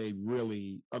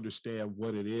really understand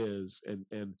what it is.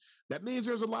 And that means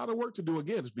there's a lot of work to do.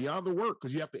 Again, it's beyond the work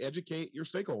because you have to educate your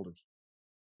stakeholders.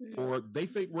 Or they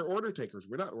think we're order takers.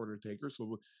 We're not order takers.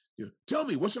 So tell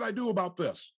me, what should I do about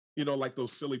this? Like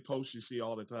those silly posts you see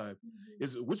all the time.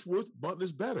 Is it which button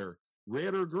is better,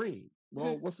 red or green?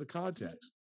 Well, what's the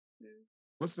context?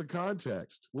 What's the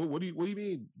context? Well, what do you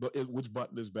mean? Which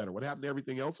button is better? What happened to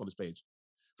everything else on this page?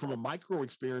 From a micro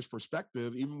experience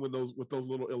perspective, even with those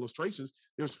little illustrations,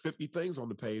 there's 50 things on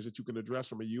the page that you can address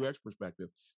from a UX perspective.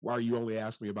 Why are you only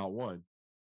asking me about one?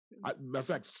 Matter of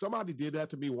fact, somebody did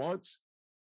that to me once,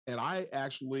 and I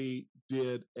actually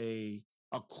did a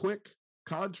quick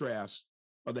contrast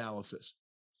analysis.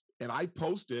 And I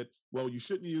posted, well, you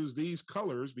shouldn't use these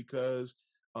colors because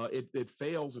it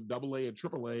fails in AA and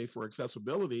AAA for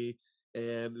accessibility.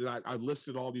 And I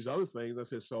listed all these other things. I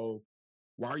said, so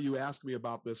why are you asking me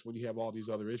about this when you have all these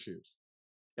other issues?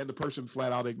 And the person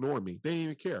flat out ignored me. They didn't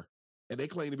even care. And they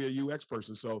claim to be a UX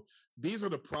person. So these are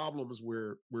the problems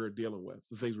we're dealing with,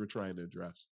 the things we're trying to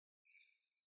address.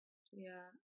 Yeah.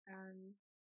 And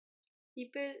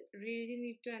People really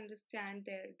need to understand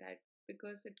there that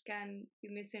because it can be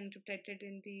misinterpreted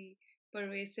in the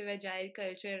pervasive agile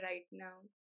culture right now,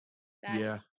 that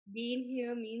Yeah. being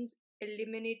here means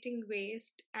eliminating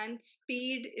waste and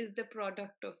speed is the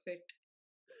product of it.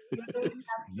 You don't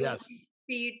have to make Yes.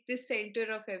 speed the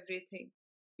center of everything.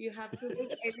 You have to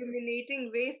make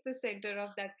eliminating waste the center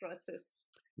of that process.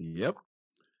 Yep.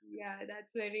 Yeah,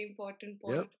 that's very important Yep.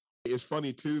 point. It's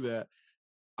funny too that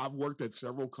I've worked at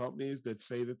several companies that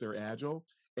say that they're agile,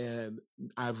 and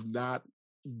I've not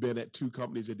been at two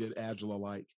companies that did agile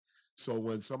alike. So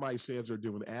when somebody says they're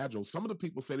doing agile, some of the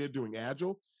people say they're doing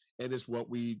agile, and it's what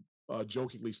we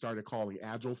jokingly started calling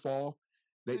agile fall.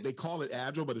 They call it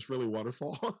agile, but it's really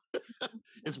waterfall.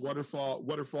 It's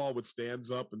waterfall with stands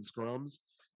up and scrums,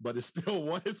 but it's still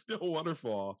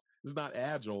waterfall. It's not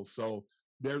agile. So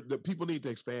the people need to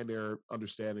expand their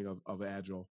understanding of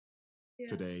agile Yeah.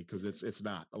 today, because it's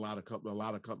not a lot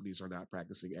of companies are not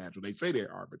practicing agile. They say they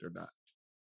are, but they're not.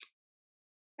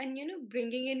 And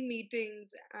bringing in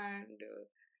meetings and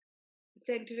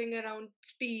centering around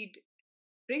speed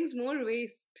brings more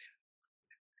waste.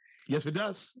 Yes, it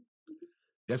does.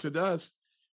 Yes, it does.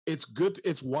 It's good.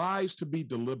 It's wise to be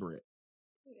deliberate.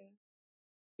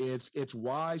 Yeah. It's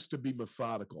wise to be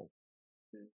methodical.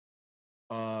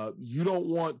 Hmm. You don't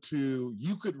want to.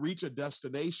 You could reach a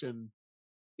destination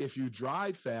if you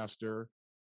drive faster,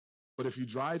 but if you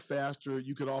drive faster,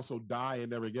 you could also die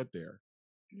and never get there,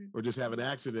 or just have an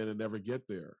accident and never get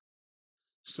there.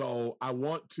 So I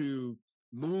want to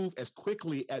move as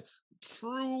quickly as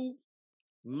true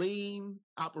lean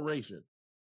operation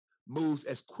moves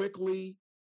as quickly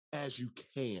as you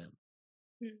can,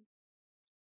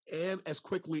 and as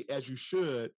quickly as you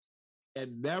should,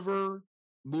 and never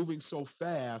moving so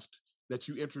fast that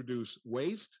you introduce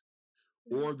waste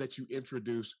or that you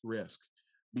introduce risk.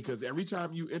 Because every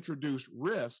time you introduce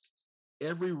risk,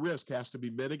 every risk has to be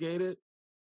mitigated.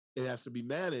 It has to be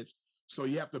managed. So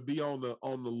you have to be on the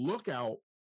lookout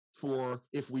for,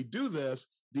 if we do this,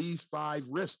 these 5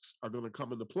 risks are going to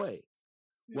come into play.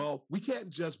 Well, we can't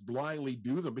just blindly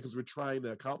do them because we're trying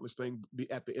to accomplish things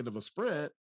at the end of a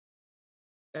sprint.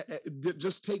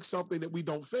 Just take something that we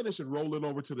don't finish and roll it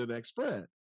over to the next sprint.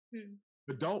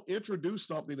 But don't introduce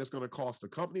something that's going to cost the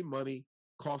company money,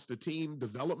 cost the team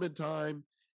development time,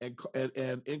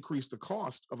 and increase the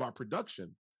cost of our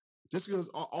production. Just because,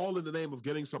 all in the name of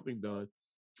getting something done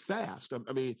fast.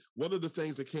 I mean, one of the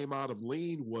things that came out of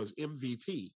Lean was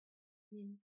MVP.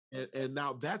 And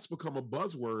now that's become a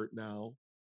buzzword now,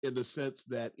 in the sense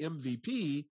that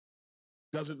MVP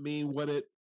doesn't mean what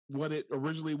it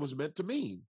originally was meant to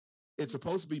mean. It's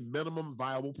supposed to be minimum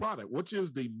viable product. Which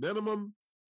is the minimum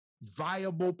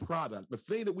viable product? The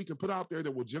thing that we can put out there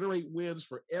that will generate wins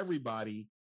for everybody,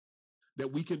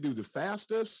 that we can do the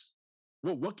fastest.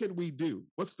 Well, what can we do?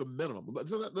 What's the minimum?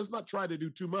 Let's not try to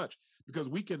do too much, because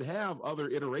we can have other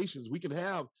iterations. We can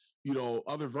have,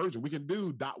 other versions. We can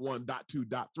do .1, .2,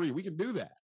 .3. We can do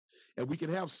that. And we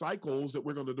can have cycles that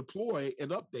we're going to deploy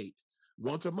and update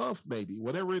once a month, maybe,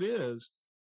 whatever it is.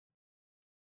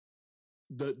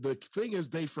 The thing is,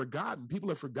 people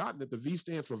have forgotten that the V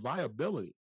stands for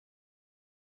viability,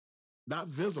 not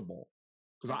visible,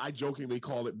 because I jokingly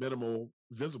call it minimal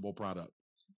visible product.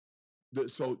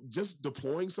 So just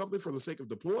deploying something for the sake of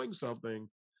deploying something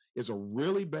is a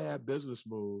really bad business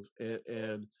move.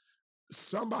 And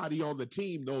somebody on the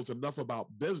team knows enough about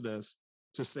business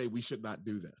to say we should not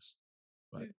do this.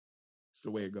 But it's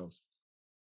the way it goes.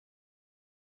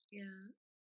 Yeah.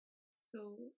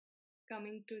 So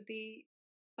coming to the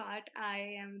part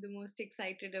I am the most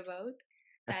excited about,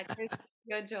 that is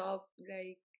your job,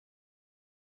 like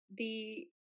the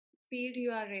field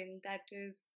you are in, that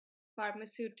is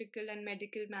pharmaceutical and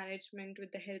medical management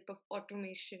with the help of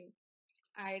automation.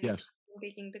 I Yes.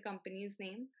 taking the company's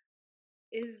name,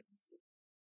 is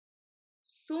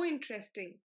so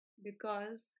interesting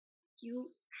because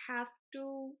you have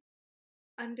to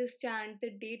understand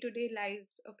the day-to-day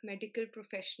lives of medical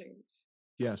professionals.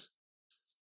 Yes.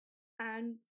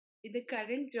 And in the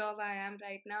current job I am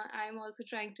right now, I am also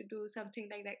trying to do something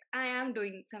like that. I am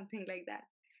doing something like that.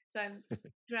 So I'm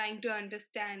trying to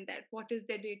understand that what is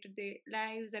their day-to-day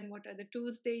lives and what are the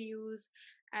tools they use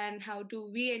and how do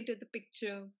we enter the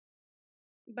picture.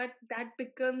 But that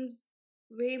becomes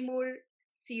way more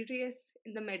serious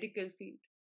in the medical field.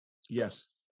 Yes.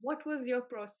 What was your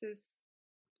process?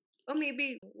 Or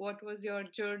maybe what was your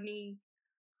journey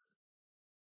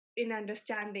in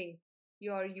understanding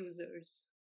your users?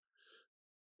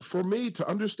 For me to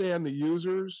understand the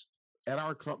users at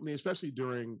our company, especially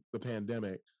during the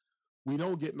pandemic, we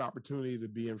don't get an opportunity to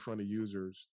be in front of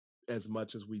users as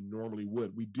much as we normally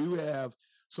would. We do have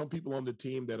some people on the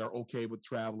team that are okay with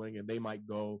traveling, and they might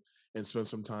go and spend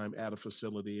some time at a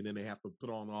facility, and then they have to put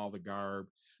on all the garb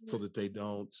so that they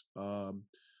don't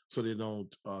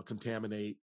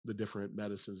contaminate the different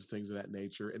medicines, things of that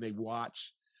nature. And they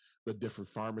watch the different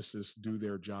pharmacists do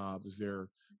their jobs as they're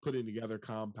putting together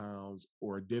compounds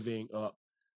or divvying up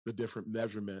the different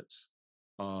measurements.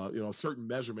 A certain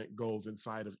measurement goes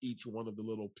inside of each one of the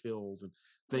little pills and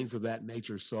things of that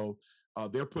nature. So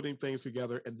they're putting things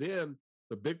together. And then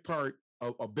a big part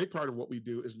of what we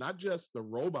do is not just the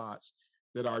robots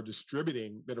that are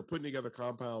putting together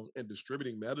compounds and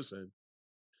distributing medicine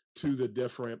to the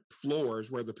different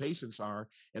floors where the patients are.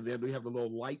 And then we have the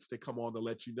little lights that come on to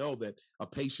let you know that a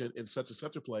patient in such and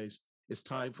such a place, it's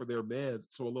time for their meds.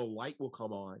 So a little light will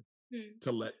come on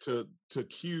to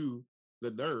cue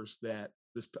the nurse that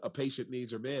a patient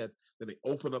needs her meds. Then they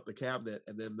open up the cabinet,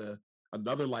 and then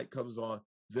another light comes on.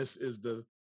 This is the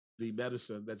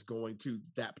medicine that's going to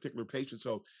that particular patient.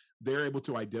 So they're able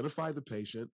to identify the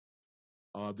patient.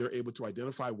 They're able to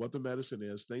identify what the medicine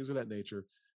is, things of that nature.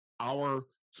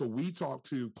 So we talk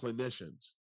to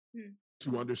clinicians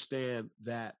to understand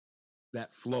that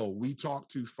flow. We talk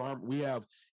to we have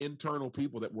internal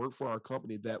people that work for our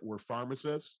company that were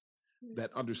pharmacists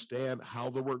that understand how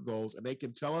the work goes, and they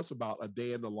can tell us about a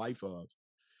day in the life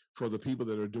for the people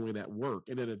that are doing that work.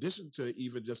 And in addition to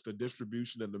even just the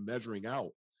distribution and the measuring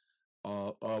out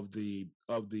of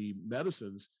the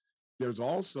medicines, there's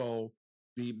also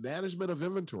the management of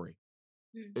inventory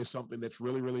is something that's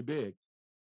really, really big.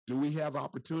 Do we have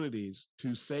opportunities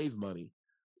to save money?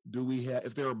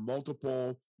 If there are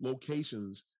multiple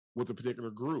locations with a particular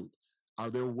group,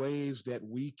 are there ways that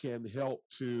we can help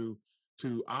to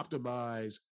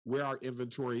optimize where our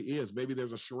inventory is? Maybe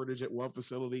there's a shortage at one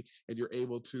facility, and you're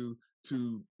able to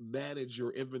manage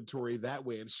your inventory that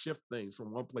way and shift things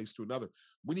from one place to another.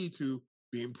 We need to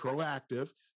be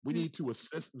proactive. We need to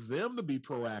assist them to be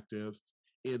proactive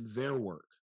in their work,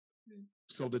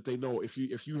 so that they know if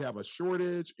you have a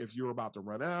shortage, if you're about to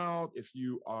run out, if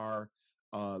you are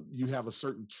you have a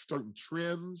certain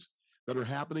trends that are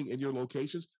happening in your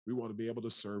locations, we want to be able to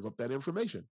serve up that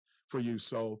information for you.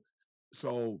 So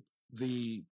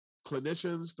the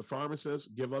clinicians, the pharmacists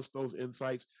give us those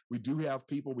insights. We do have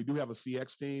a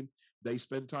CX team. They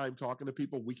spend time talking to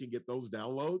people. We can get those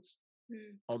downloads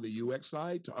on the UX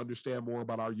side to understand more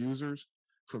about our users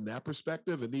from that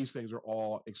perspective. And these things are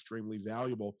all extremely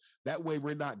valuable. That way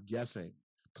we're not guessing,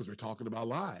 because we're talking about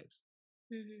lives.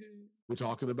 We're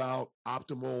talking about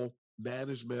optimal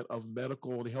management of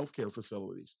medical and healthcare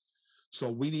facilities. So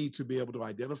we need to be able to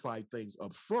identify things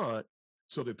up front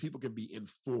so that people can be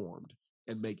informed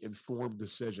and make informed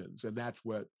decisions. And that's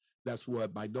what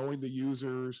by knowing the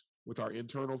users with our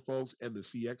internal folks and the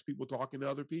CX people talking to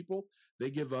other people, they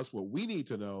give us what we need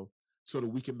to know so that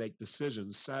we can make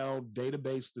decisions, sound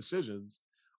database decisions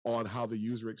on how the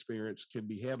user experience can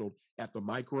be handled at the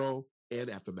micro and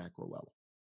at the macro level.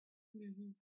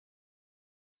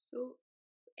 So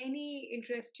any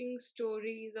interesting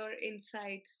stories or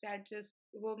insights that just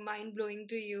were mind-blowing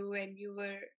to you when you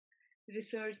were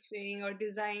researching or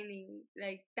designing,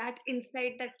 like that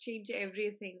insight that changed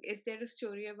everything? Is there a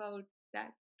story about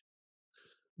that?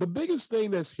 The biggest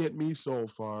thing that's hit me so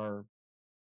far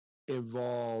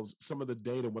involves some of the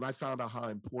data when I found out how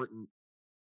important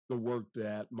the work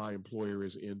that my employer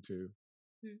is into.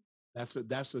 That's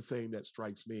the thing that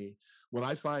strikes me. When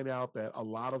I find out that a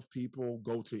lot of people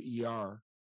go to ER,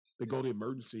 they go to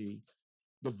emergency,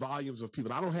 the volumes of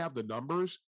people, I don't have the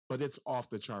numbers, but it's off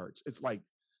the charts. It's like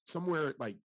somewhere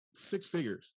like 6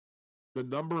 figures. The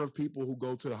number of people who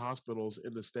go to the hospitals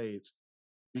in the States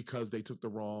because they took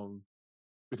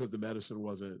because the medicine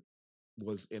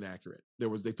was inaccurate.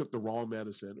 They took the wrong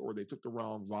medicine, or they took the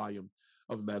wrong volume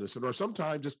of medicine, or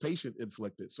sometimes just patient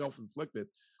inflicted, self-inflicted,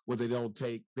 where they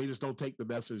just don't take the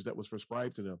message that was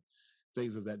prescribed to them,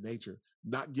 things of that nature.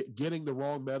 Not getting the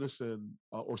wrong medicine,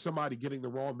 or somebody getting the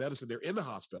wrong medicine, they're in the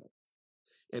hospital,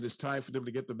 and it's time for them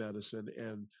to get the medicine,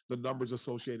 and the numbers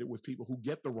associated with people who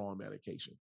get the wrong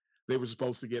medication. They were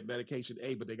supposed to get medication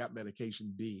A, but they got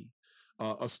medication B.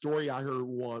 A story I heard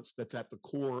once that's at the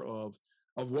core of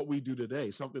what we do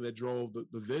today, something that drove the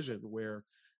vision, where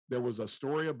there was a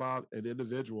story about an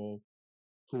individual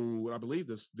who, I believe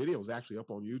this video is actually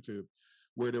up on YouTube,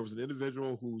 where there was an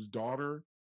individual whose daughter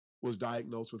was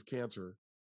diagnosed with cancer,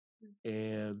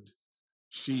 and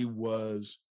she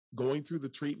was going through the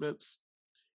treatments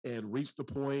and reached the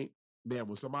point, man,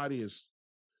 when somebody has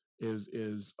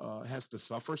to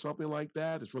suffer something like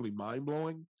that, it's really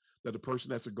mind-blowing that a person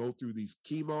has to go through these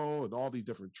chemo and all these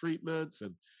different treatments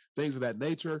and things of that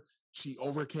nature. She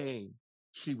overcame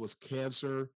She was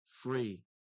cancer free.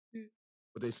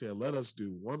 But they said, let us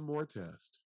do one more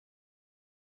test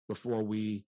before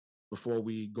we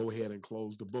go ahead and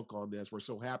close the book on this. We're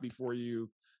so happy for you,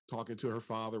 talking to her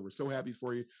father. We're so happy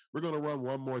for you. We're going to run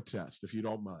one more test, if you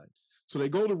don't mind. So they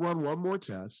go to run one more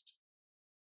test,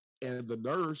 and the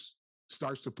nurse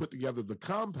starts to put together the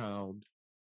compound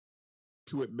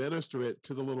to administer it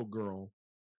to the little girl,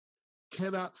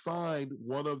 cannot find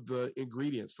one of the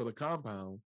ingredients for the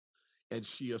compound, and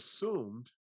she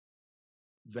assumed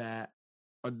that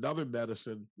another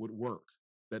medicine would work,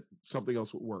 that something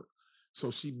else would work.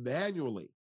 So she manually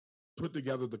put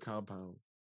together the compound.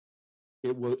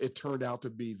 It turned out to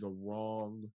be the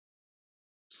wrong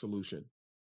solution.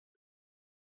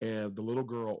 And the little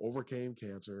girl overcame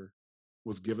cancer,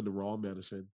 was given the wrong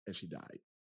medicine, and she died.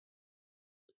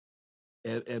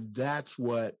 And that's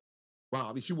what, wow,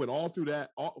 I mean, she went through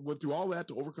all that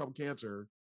to overcome cancer,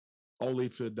 only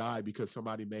to die because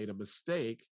somebody made a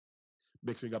mistake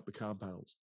mixing up the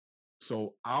compounds.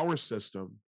 So our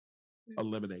system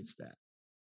eliminates that.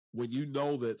 When you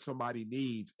know that somebody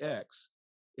needs X,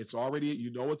 it's already,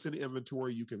 it's in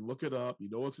inventory. You can look it up.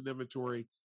 It's in inventory.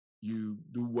 You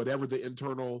do whatever the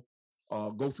internal,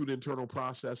 go through the internal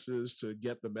processes to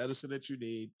get the medicine that you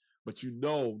need. But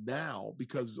now,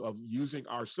 because of using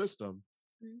our system,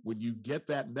 when you get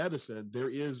that medicine,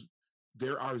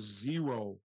 there are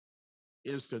 0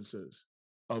 instances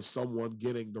of someone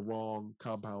getting the wrong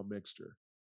compound mixture.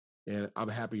 And I'm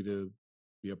happy to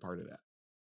be a part of that.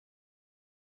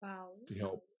 Wow. To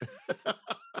help.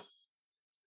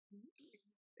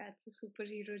 That's a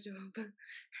superhero job.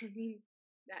 I mean,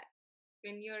 that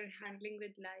when you're handling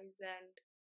with lives and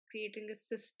creating a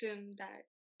system that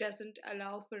doesn't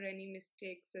allow for any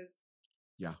mistakes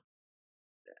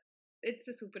it's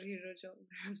a superhero job.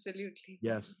 Absolutely.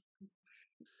 Yes.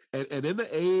 And in the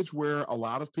age where a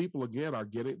lot of people, again, are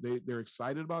they're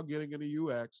excited about getting into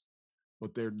UX,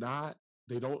 but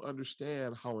they don't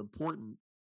understand how important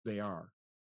they are.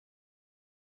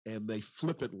 And they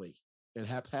flippantly and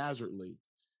haphazardly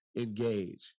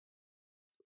engage.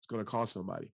 It's going to cost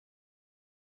somebody.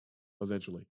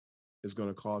 Eventually, it's going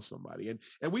to cost somebody.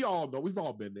 And we all know, we've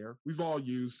all been there. We've all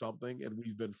used something and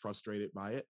we've been frustrated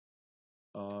by it.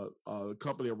 A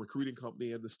recruiting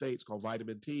company in the States called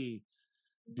Vitamin T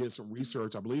did some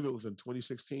research. I believe it was in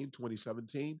 2016,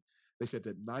 2017. They said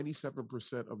that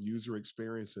 97% of user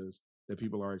experiences that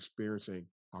people are experiencing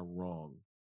are wrong.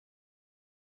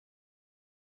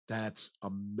 That's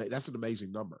an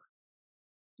amazing number.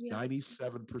 Yeah.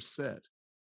 97%.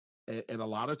 And a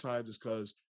lot of times it's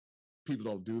because people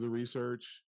don't do the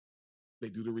research. They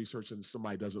do the research and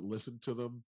somebody doesn't listen to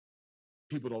them.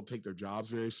 People don't take their jobs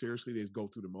very seriously. They go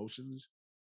through the motions.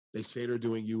 They say they're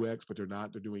doing UX, but they're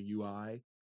not. They're doing UI.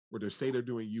 Or they say they're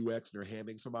doing UX and they're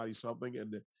handing somebody something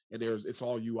and it's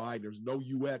all UI and there's no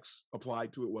UX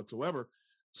applied to it whatsoever.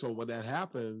 So when that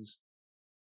happens,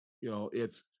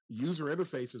 it's user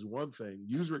interface is one thing.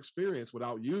 User experience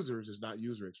without users is not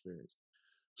user experience.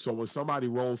 So when somebody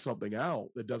rolls something out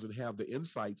that doesn't have the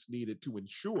insights needed to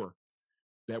ensure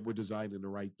that we're designing the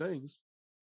right things,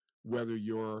 whether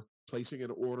you're placing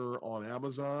an order on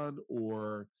Amazon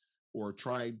or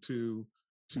trying to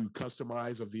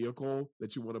customize a vehicle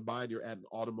that you want to buy and you're at an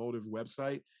automotive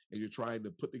website and you're trying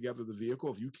to put together the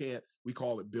vehicle, if you can't, we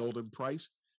call it build and price.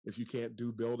 If you can't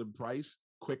do build and price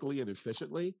quickly and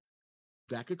efficiently,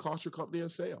 that could cost your company a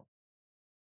sale.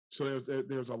 So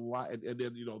there's a lot. And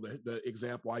then, the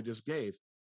example I just gave,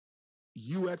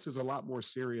 UX is a lot more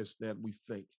serious than we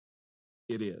think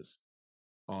it is.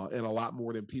 And a lot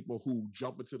more than people who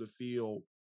jump into the field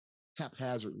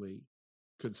haphazardly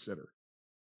consider.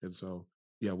 And so,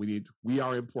 yeah, we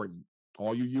are important.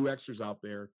 All you UXers out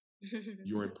there,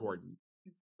 you're important.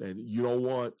 And you don't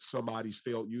want somebody's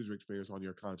failed user experience on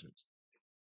your conscience.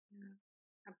 Yeah,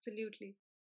 absolutely.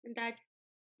 And that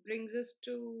brings us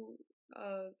to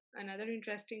another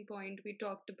interesting point we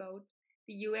talked about,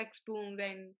 the UX boom,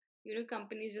 when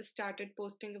companies just started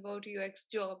posting about UX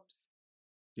jobs.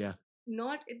 Yeah.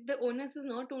 The onus is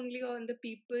not only on the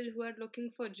people who are looking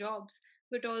for jobs,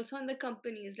 but also on the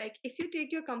companies. Like, if you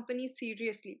take your company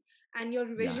seriously and your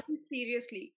vision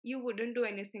seriously, you wouldn't do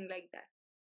anything like that.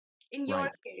 In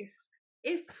your case,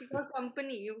 if your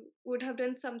company would have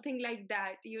done something like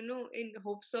that, in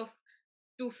hopes of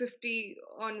 $2.50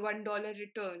 on $1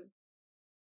 return,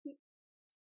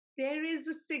 there is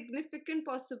a significant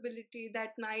possibility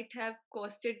that might have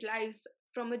costed lives,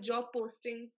 from a job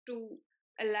posting to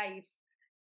a life.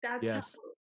 That's how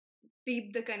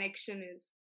deep the connection is.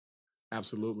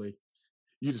 Absolutely.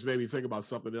 You just made me think about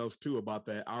something else too, about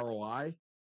that ROI.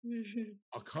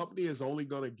 A company is only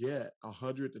going to get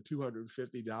 $100 to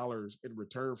 $250 in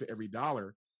return for every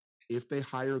dollar if they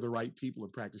hire the right people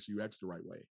and practice UX the right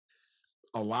way.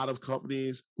 A lot of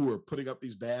companies who are putting up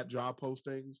these bad job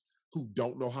postings, who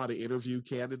don't know how to interview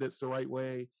candidates the right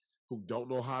way, who don't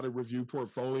know how to review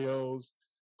portfolios,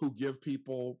 who give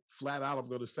people flat out, I'm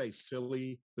going to say,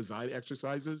 silly design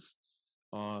exercises,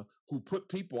 who put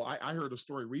people, I heard a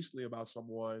story recently about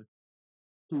someone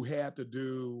who had to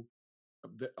do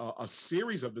a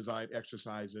series of design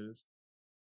exercises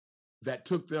that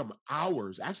took them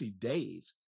hours, actually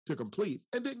days, to complete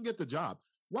and didn't get the job.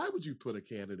 Why would you put a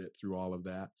candidate through all of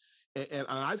that? And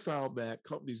I found that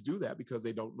companies do that because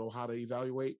they don't know how to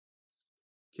evaluate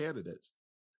candidates.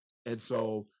 And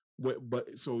so,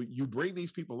 so you bring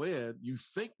these people in, you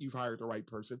think you've hired the right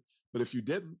person, but if you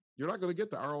didn't, you're not going to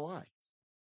get the ROI.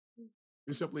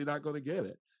 You're simply not going to get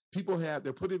it.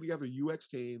 They're putting together UX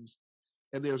teams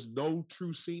and there's no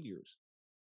true seniors.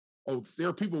 Oh, there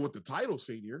are people with the title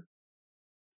senior,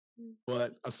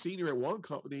 but a senior at one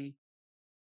company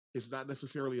is not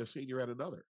necessarily a senior at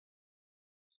another.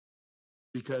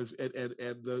 Because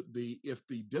if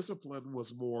the discipline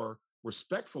was more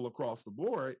respectful across the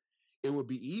board, it would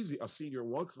be easy. A senior at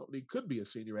one company could be a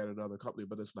senior at another company,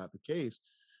 but it's not the case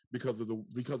because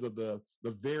of the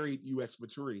varied UX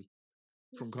maturity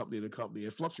from company to company.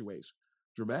 It fluctuates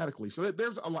dramatically. So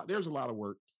there's a lot of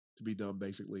work to be done,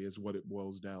 basically, is what it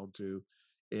boils down to.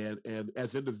 And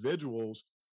as individuals,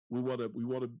 we want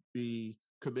to be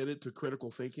committed to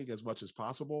critical thinking as much as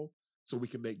possible so we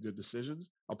can make good decisions,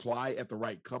 apply at the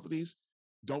right companies.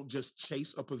 Don't just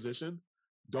chase a position.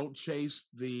 Don't chase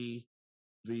the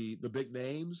big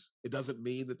names. It doesn't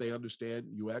mean that they understand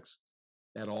UX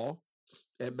at all.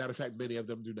 And matter of fact, many of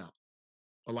them do not.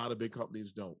 A lot of big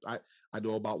companies don't. I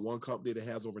know about one company that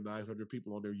has over 900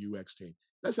 people on their UX team.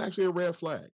 That's actually a red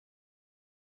flag.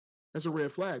 That's a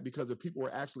red flag because if people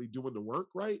were actually doing the work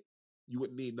right, you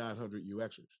wouldn't need 900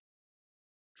 UXers.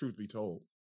 Truth be told.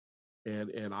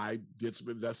 And I did some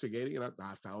investigating and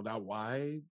I found out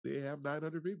why they have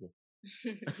 900 people.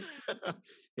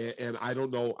 and I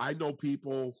don't know. I know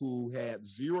people who had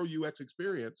zero UX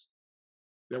experience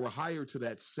that were hired to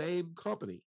that same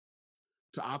company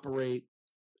to operate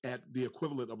at the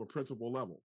equivalent of a principal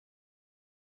level.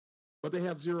 But they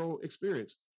have zero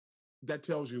experience. That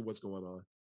tells you what's going on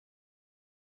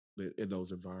in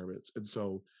those environments. And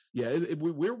so, yeah,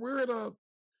 we're in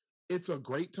it's a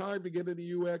great time to get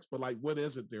into UX, but like, when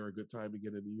isn't there a good time to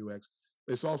get into UX?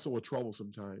 It's also a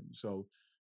troublesome time. So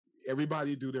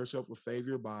everybody do themselves a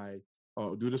favor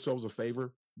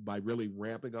by really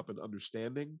ramping up and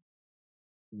understanding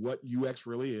what UX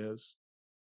really is,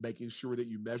 making sure that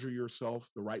you measure yourself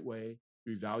the right way,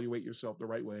 you evaluate yourself the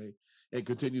right way, and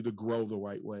continue to grow the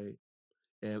right way,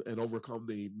 and overcome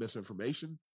the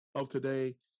misinformation of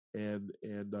today, and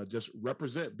just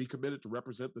be committed to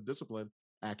represent the discipline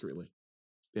accurately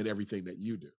in everything that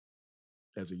you do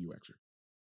as a UXer.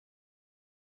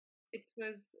 It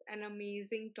was an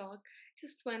amazing talk.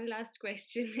 Just one last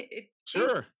question.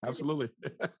 Sure, absolutely.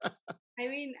 I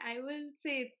mean, I will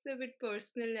say it's a bit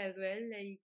personal as well.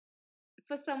 Like,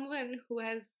 for someone who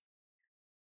has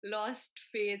lost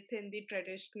faith in the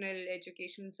traditional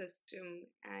education system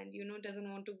and,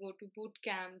 doesn't want to go to boot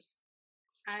camps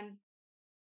and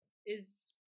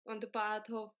is on the path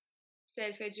of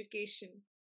self-education.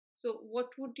 So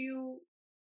what would you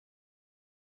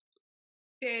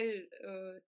tell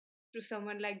to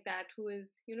someone like that who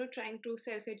is, trying to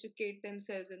self-educate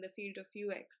themselves in the field of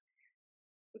UX?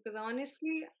 Because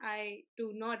honestly, I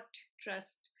do not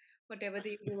trust whatever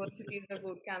the universities or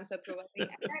boot camps are providing. I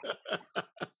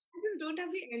just don't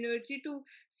have the energy to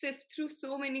sift through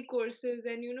so many courses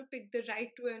and, pick the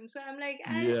right one. So I'm like,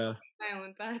 I'll take my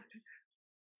own path.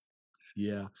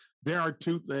 Yeah, there are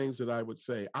two things that I would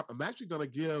say. I'm actually going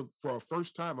to give, for a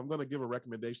first time, I'm going to give a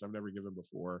recommendation I've never given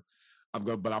before. I'm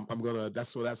going to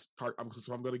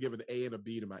give an A and a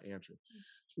B to my answer.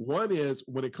 One is,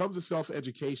 when it comes to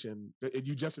self-education, and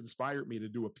you just inspired me to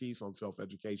do a piece on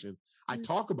self-education. I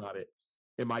talk about it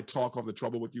in my talk on the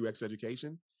trouble with UX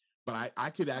education, but I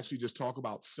could actually just talk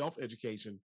about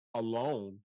self-education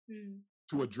alone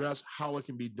to address how it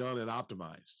can be done and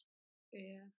optimized.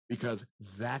 Yeah. Because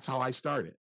that's how I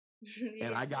started. Yeah.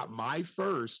 And I got my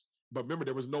first, but remember,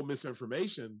 there was no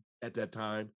misinformation at that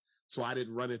time. So I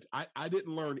didn't I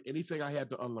didn't learn anything I had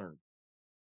to unlearn.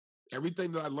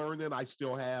 Everything that I learned then, I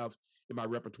still have in my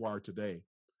repertoire today.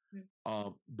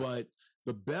 But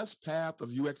the best path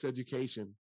of UX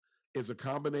education is a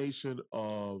combination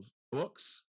of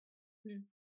books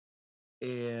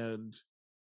and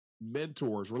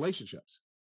mentors, relationships.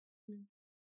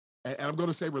 and I'm going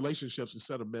to say relationships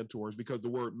instead of mentors because the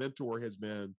word mentor has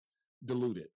been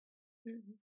diluted.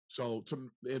 Mm-hmm. So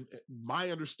in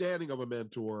my understanding of a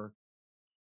mentor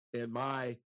in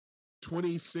my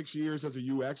 26 years as a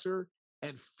UXer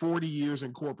and 40 years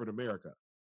in corporate America.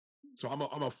 So I'm a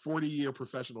 40-year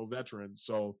professional veteran.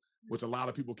 So which a lot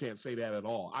of people can't say that at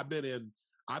all. I've been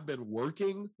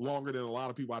working longer than a lot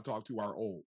of people I talk to are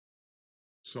old.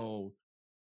 So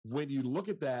when you look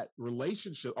at that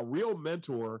relationship, a real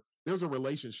mentor, there's a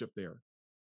relationship there.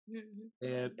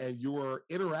 Mm-hmm. And you're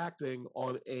interacting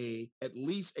on at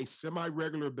least a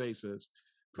semi-regular basis,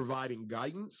 providing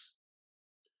guidance,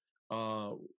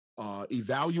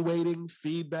 evaluating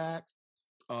feedback,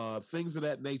 things of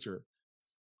that nature,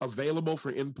 available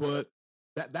for input.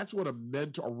 That's what a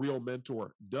real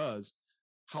mentor does.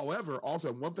 However,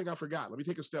 also one thing I forgot, let me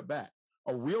take a step back.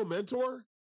 A real mentor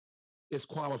is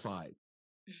qualified.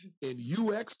 In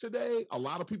UX today, a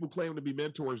lot of people claim to be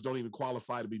mentors don't even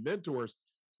qualify to be mentors.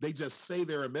 They just say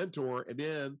they're a mentor, and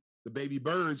then the baby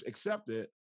birds accept it.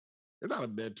 They're not a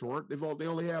mentor. They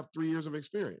only have 3 years of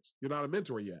experience. You're not a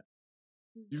mentor yet.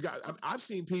 I've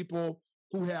seen people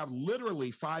who have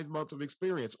literally 5 months of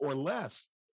experience or less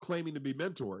claiming to be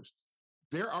mentors.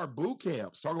 There are boot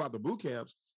camps. Talk about the boot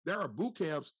camps. There are boot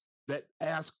camps that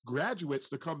ask graduates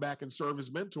to come back and serve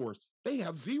as mentors. They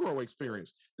have zero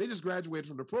experience. They just graduated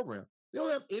from the program. They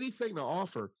don't have anything to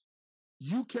offer.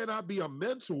 You cannot be a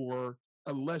mentor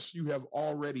unless you have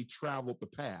already traveled the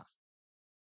path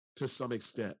to some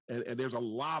extent. And there's a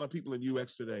lot of people in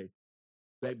UX today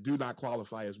that do not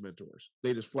qualify as mentors.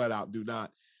 They just flat out do not.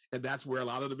 And that's where a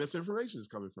lot of the misinformation is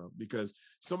coming from, because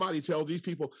somebody tells these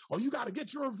people, oh, you got to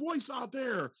get your voice out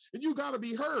there and you got to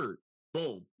be heard.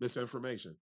 Boom,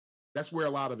 misinformation. That's where a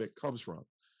lot of it comes from.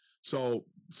 So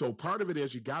part of it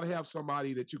is you got to have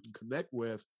somebody that you can connect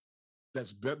with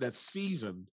that's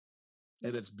seasoned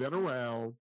and that's been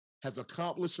around, has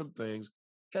accomplished some things,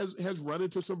 has run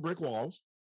into some brick walls,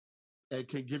 and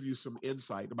can give you some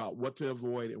insight about what to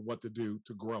avoid and what to do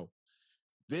to grow.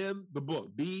 Then the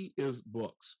book. B is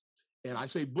books. And I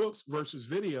say books versus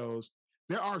videos.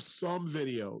 There are some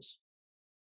videos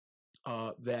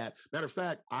that, matter of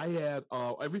fact, I had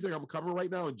everything I'm covering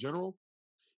right now in general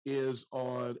is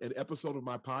on an episode of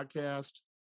my podcast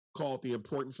called The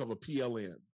Importance of a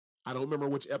PLN. I don't remember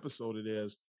which episode it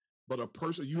is, but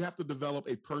you have to develop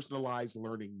a personalized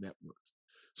learning network.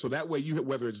 So that way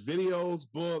whether it's videos,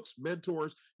 books,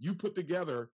 mentors, you put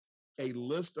together a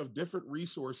list of different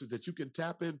resources that you can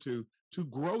tap into to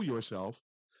grow yourself,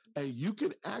 and you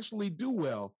can actually do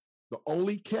well. The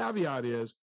only caveat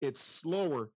is it's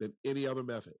slower than any other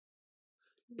method.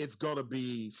 It's going to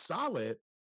be solid,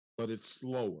 but it's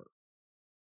slower.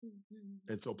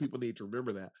 Mm-hmm. And so people need to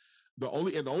remember that. The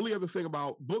only other thing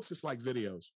about books is like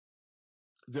videos.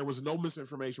 There was no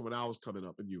misinformation when I was coming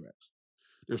up in UX.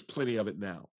 There's plenty of it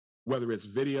now, whether it's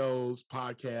videos,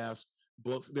 podcasts,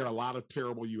 books. There are a lot of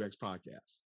terrible UX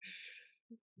podcasts.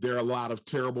 There are a lot of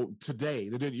terrible today.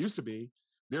 There didn't used to be.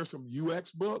 There's some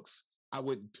UX books I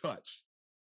wouldn't touch.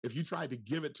 If you tried to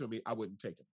give it to me, I wouldn't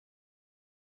take it.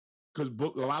 Because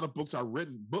a lot of books are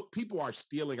written. People are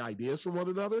stealing ideas from one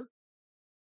another.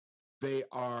 They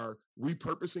are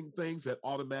repurposing things that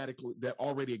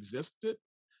already existed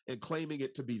and claiming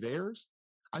it to be theirs.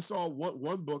 I saw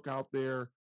one book out there,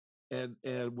 and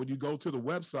when you go to the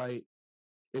website,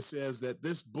 it says that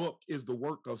this book is the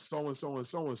work of so and so and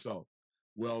so and so.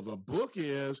 Well, the book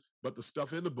is, but the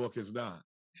stuff in the book is not.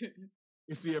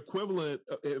 It's the equivalent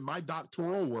in my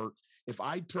doctoral work. If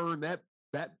I turn that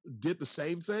did the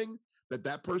same thing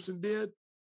that person did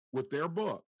with their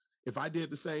book, if I did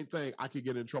the same thing, I could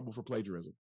get in trouble for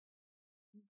plagiarism.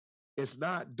 It's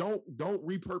not, don't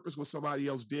repurpose what somebody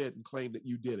else did and claim that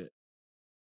you did it.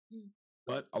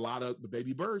 But a lot of the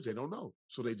baby birds, they don't know.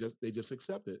 So they just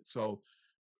accept it. So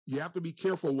you have to be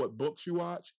careful what books you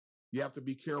watch. You have to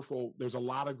be careful. There's a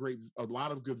lot of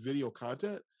good video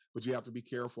content, but you have to be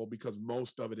careful because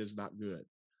most of it is not good.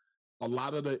 A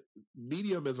lot of the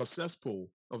medium is a cesspool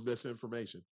of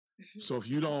misinformation. So if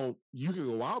you can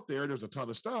go out there, there's a ton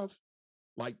of stuff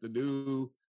like the new,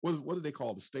 what do they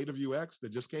call it? The State of UX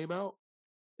that just came out.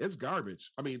 It's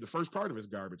garbage. I mean, the first part of it's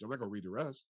garbage. I'm not going to read the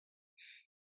rest.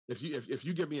 If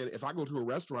you give me if I go to a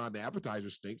restaurant, the appetizer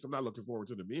stinks. I'm not looking forward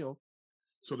to the meal.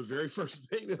 So the very first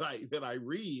thing that I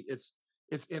read,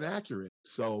 it's inaccurate.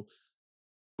 So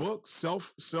book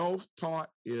self-taught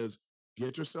is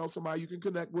get yourself somebody you can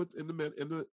connect with in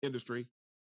the industry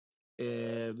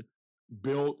and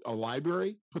build a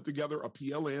library, put together a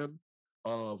PLN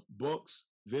of books,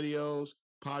 videos,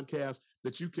 podcasts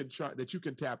that you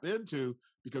can tap into,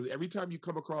 because every time you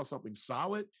come across something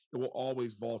solid, it will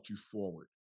always vault you forward.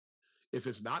 If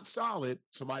it's not solid,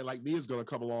 somebody like me is going to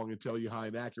come along and tell you how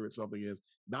inaccurate something is.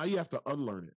 Now you have to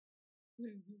unlearn it.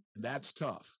 And that's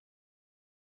tough.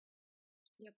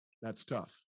 Yep. That's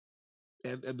tough.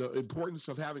 And the importance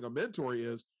of having a mentor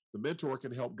is the mentor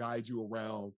can help guide you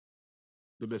around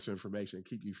the misinformation and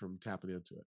keep you from tapping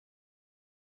into it.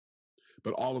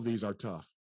 But all of these are tough.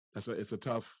 It's a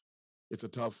tough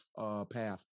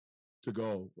path to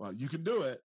go. You can do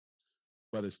it,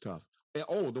 but it's tough.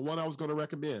 And the one I was going to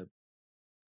recommend,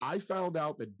 I found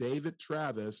out that David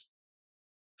Travis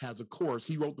has a course.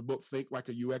 He wrote the book Think Like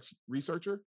a UX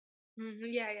Researcher.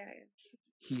 Yeah.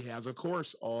 He has a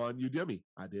course on Udemy.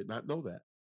 I did not know that.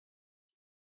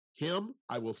 Him,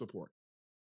 I will support.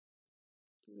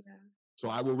 Yeah. So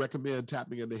I will recommend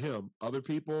tapping into him. Other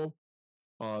people,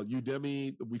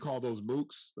 Udemy, we call those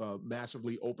MOOCs,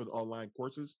 massively open online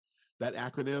courses. That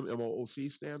acronym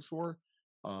MOOC stands for.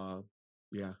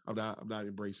 Yeah, I'm not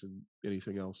embracing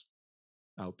anything else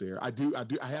out there. I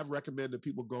have recommended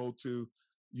people go to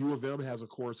U of M has a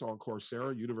course on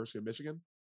Coursera, University of Michigan.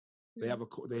 They have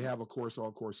a course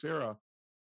on Coursera.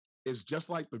 It's just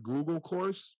like the Google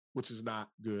course, which is not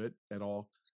good at all.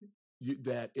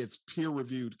 That it's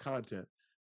peer-reviewed content.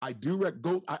 I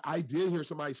did hear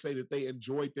somebody say that they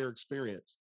enjoyed their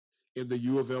experience in the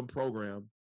U of M program,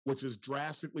 which is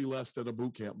drastically less than a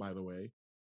boot camp, by the way.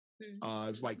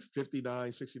 It's like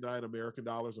 59, 69 American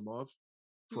dollars a month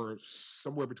for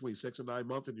somewhere between 6 and 9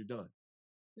 months, and you're done.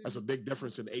 That's a big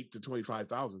difference in 8 to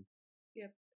 25,000.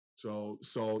 Yep.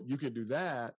 So you can do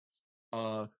that.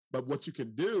 But what you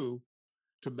can do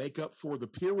to make up for the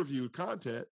peer-reviewed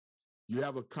content, you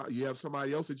have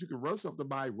somebody else that you can run something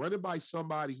by. Run it by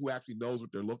somebody who actually knows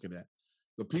what they're looking at.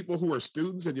 The people who are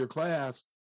students in your class,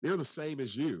 they're the same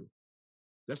as you.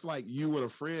 That's like you and a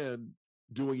friend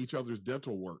doing each other's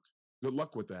dental work. Good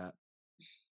luck with that.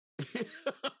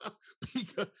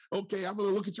 Okay, I'm going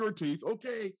to look at your teeth.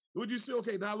 Okay, would you say?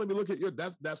 Okay, now let me look at your.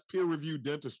 That's peer-reviewed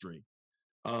dentistry.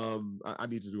 I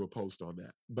need to do a post on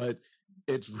that, but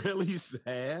it's really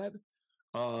sad.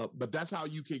 But that's how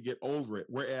you can get over it.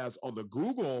 Whereas in the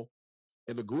Google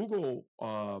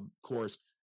course,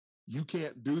 you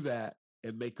can't do that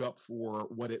and make up for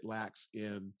what it lacks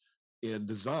in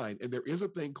design. And there is a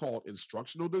thing called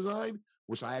instructional design,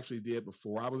 which I actually did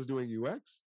before I was doing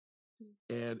UX.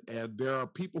 And there are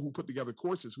people who put together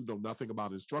courses who know nothing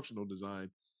about instructional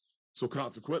design. So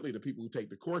consequently, the people who take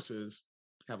the courses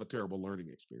have a terrible learning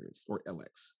experience, or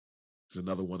LX. It's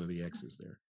another one of the X's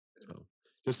there. So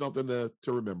just something to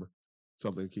remember,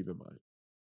 something to keep in mind.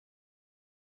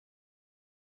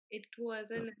 It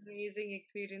was an amazing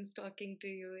experience talking to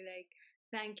you. Like,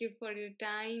 thank you for your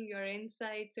time, your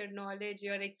insights, your knowledge,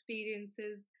 your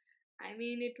experiences. I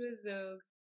mean, it was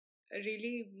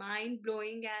really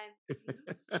mind-blowing,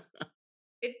 and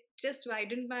it just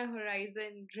widened my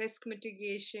horizon. Risk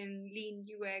mitigation, lean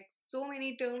UX, so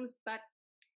many terms, but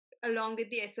along with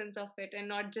the essence of it and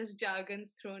not just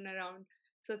jargons thrown around.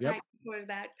 So thank you for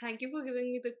that. Thank you for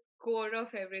giving me the core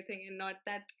of everything and not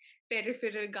that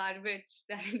peripheral garbage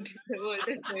that the world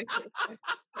is doing.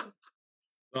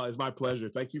 It's my pleasure.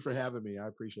 Thank you for having me. I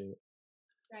appreciate it.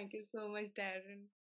 Thank you so much, Darren.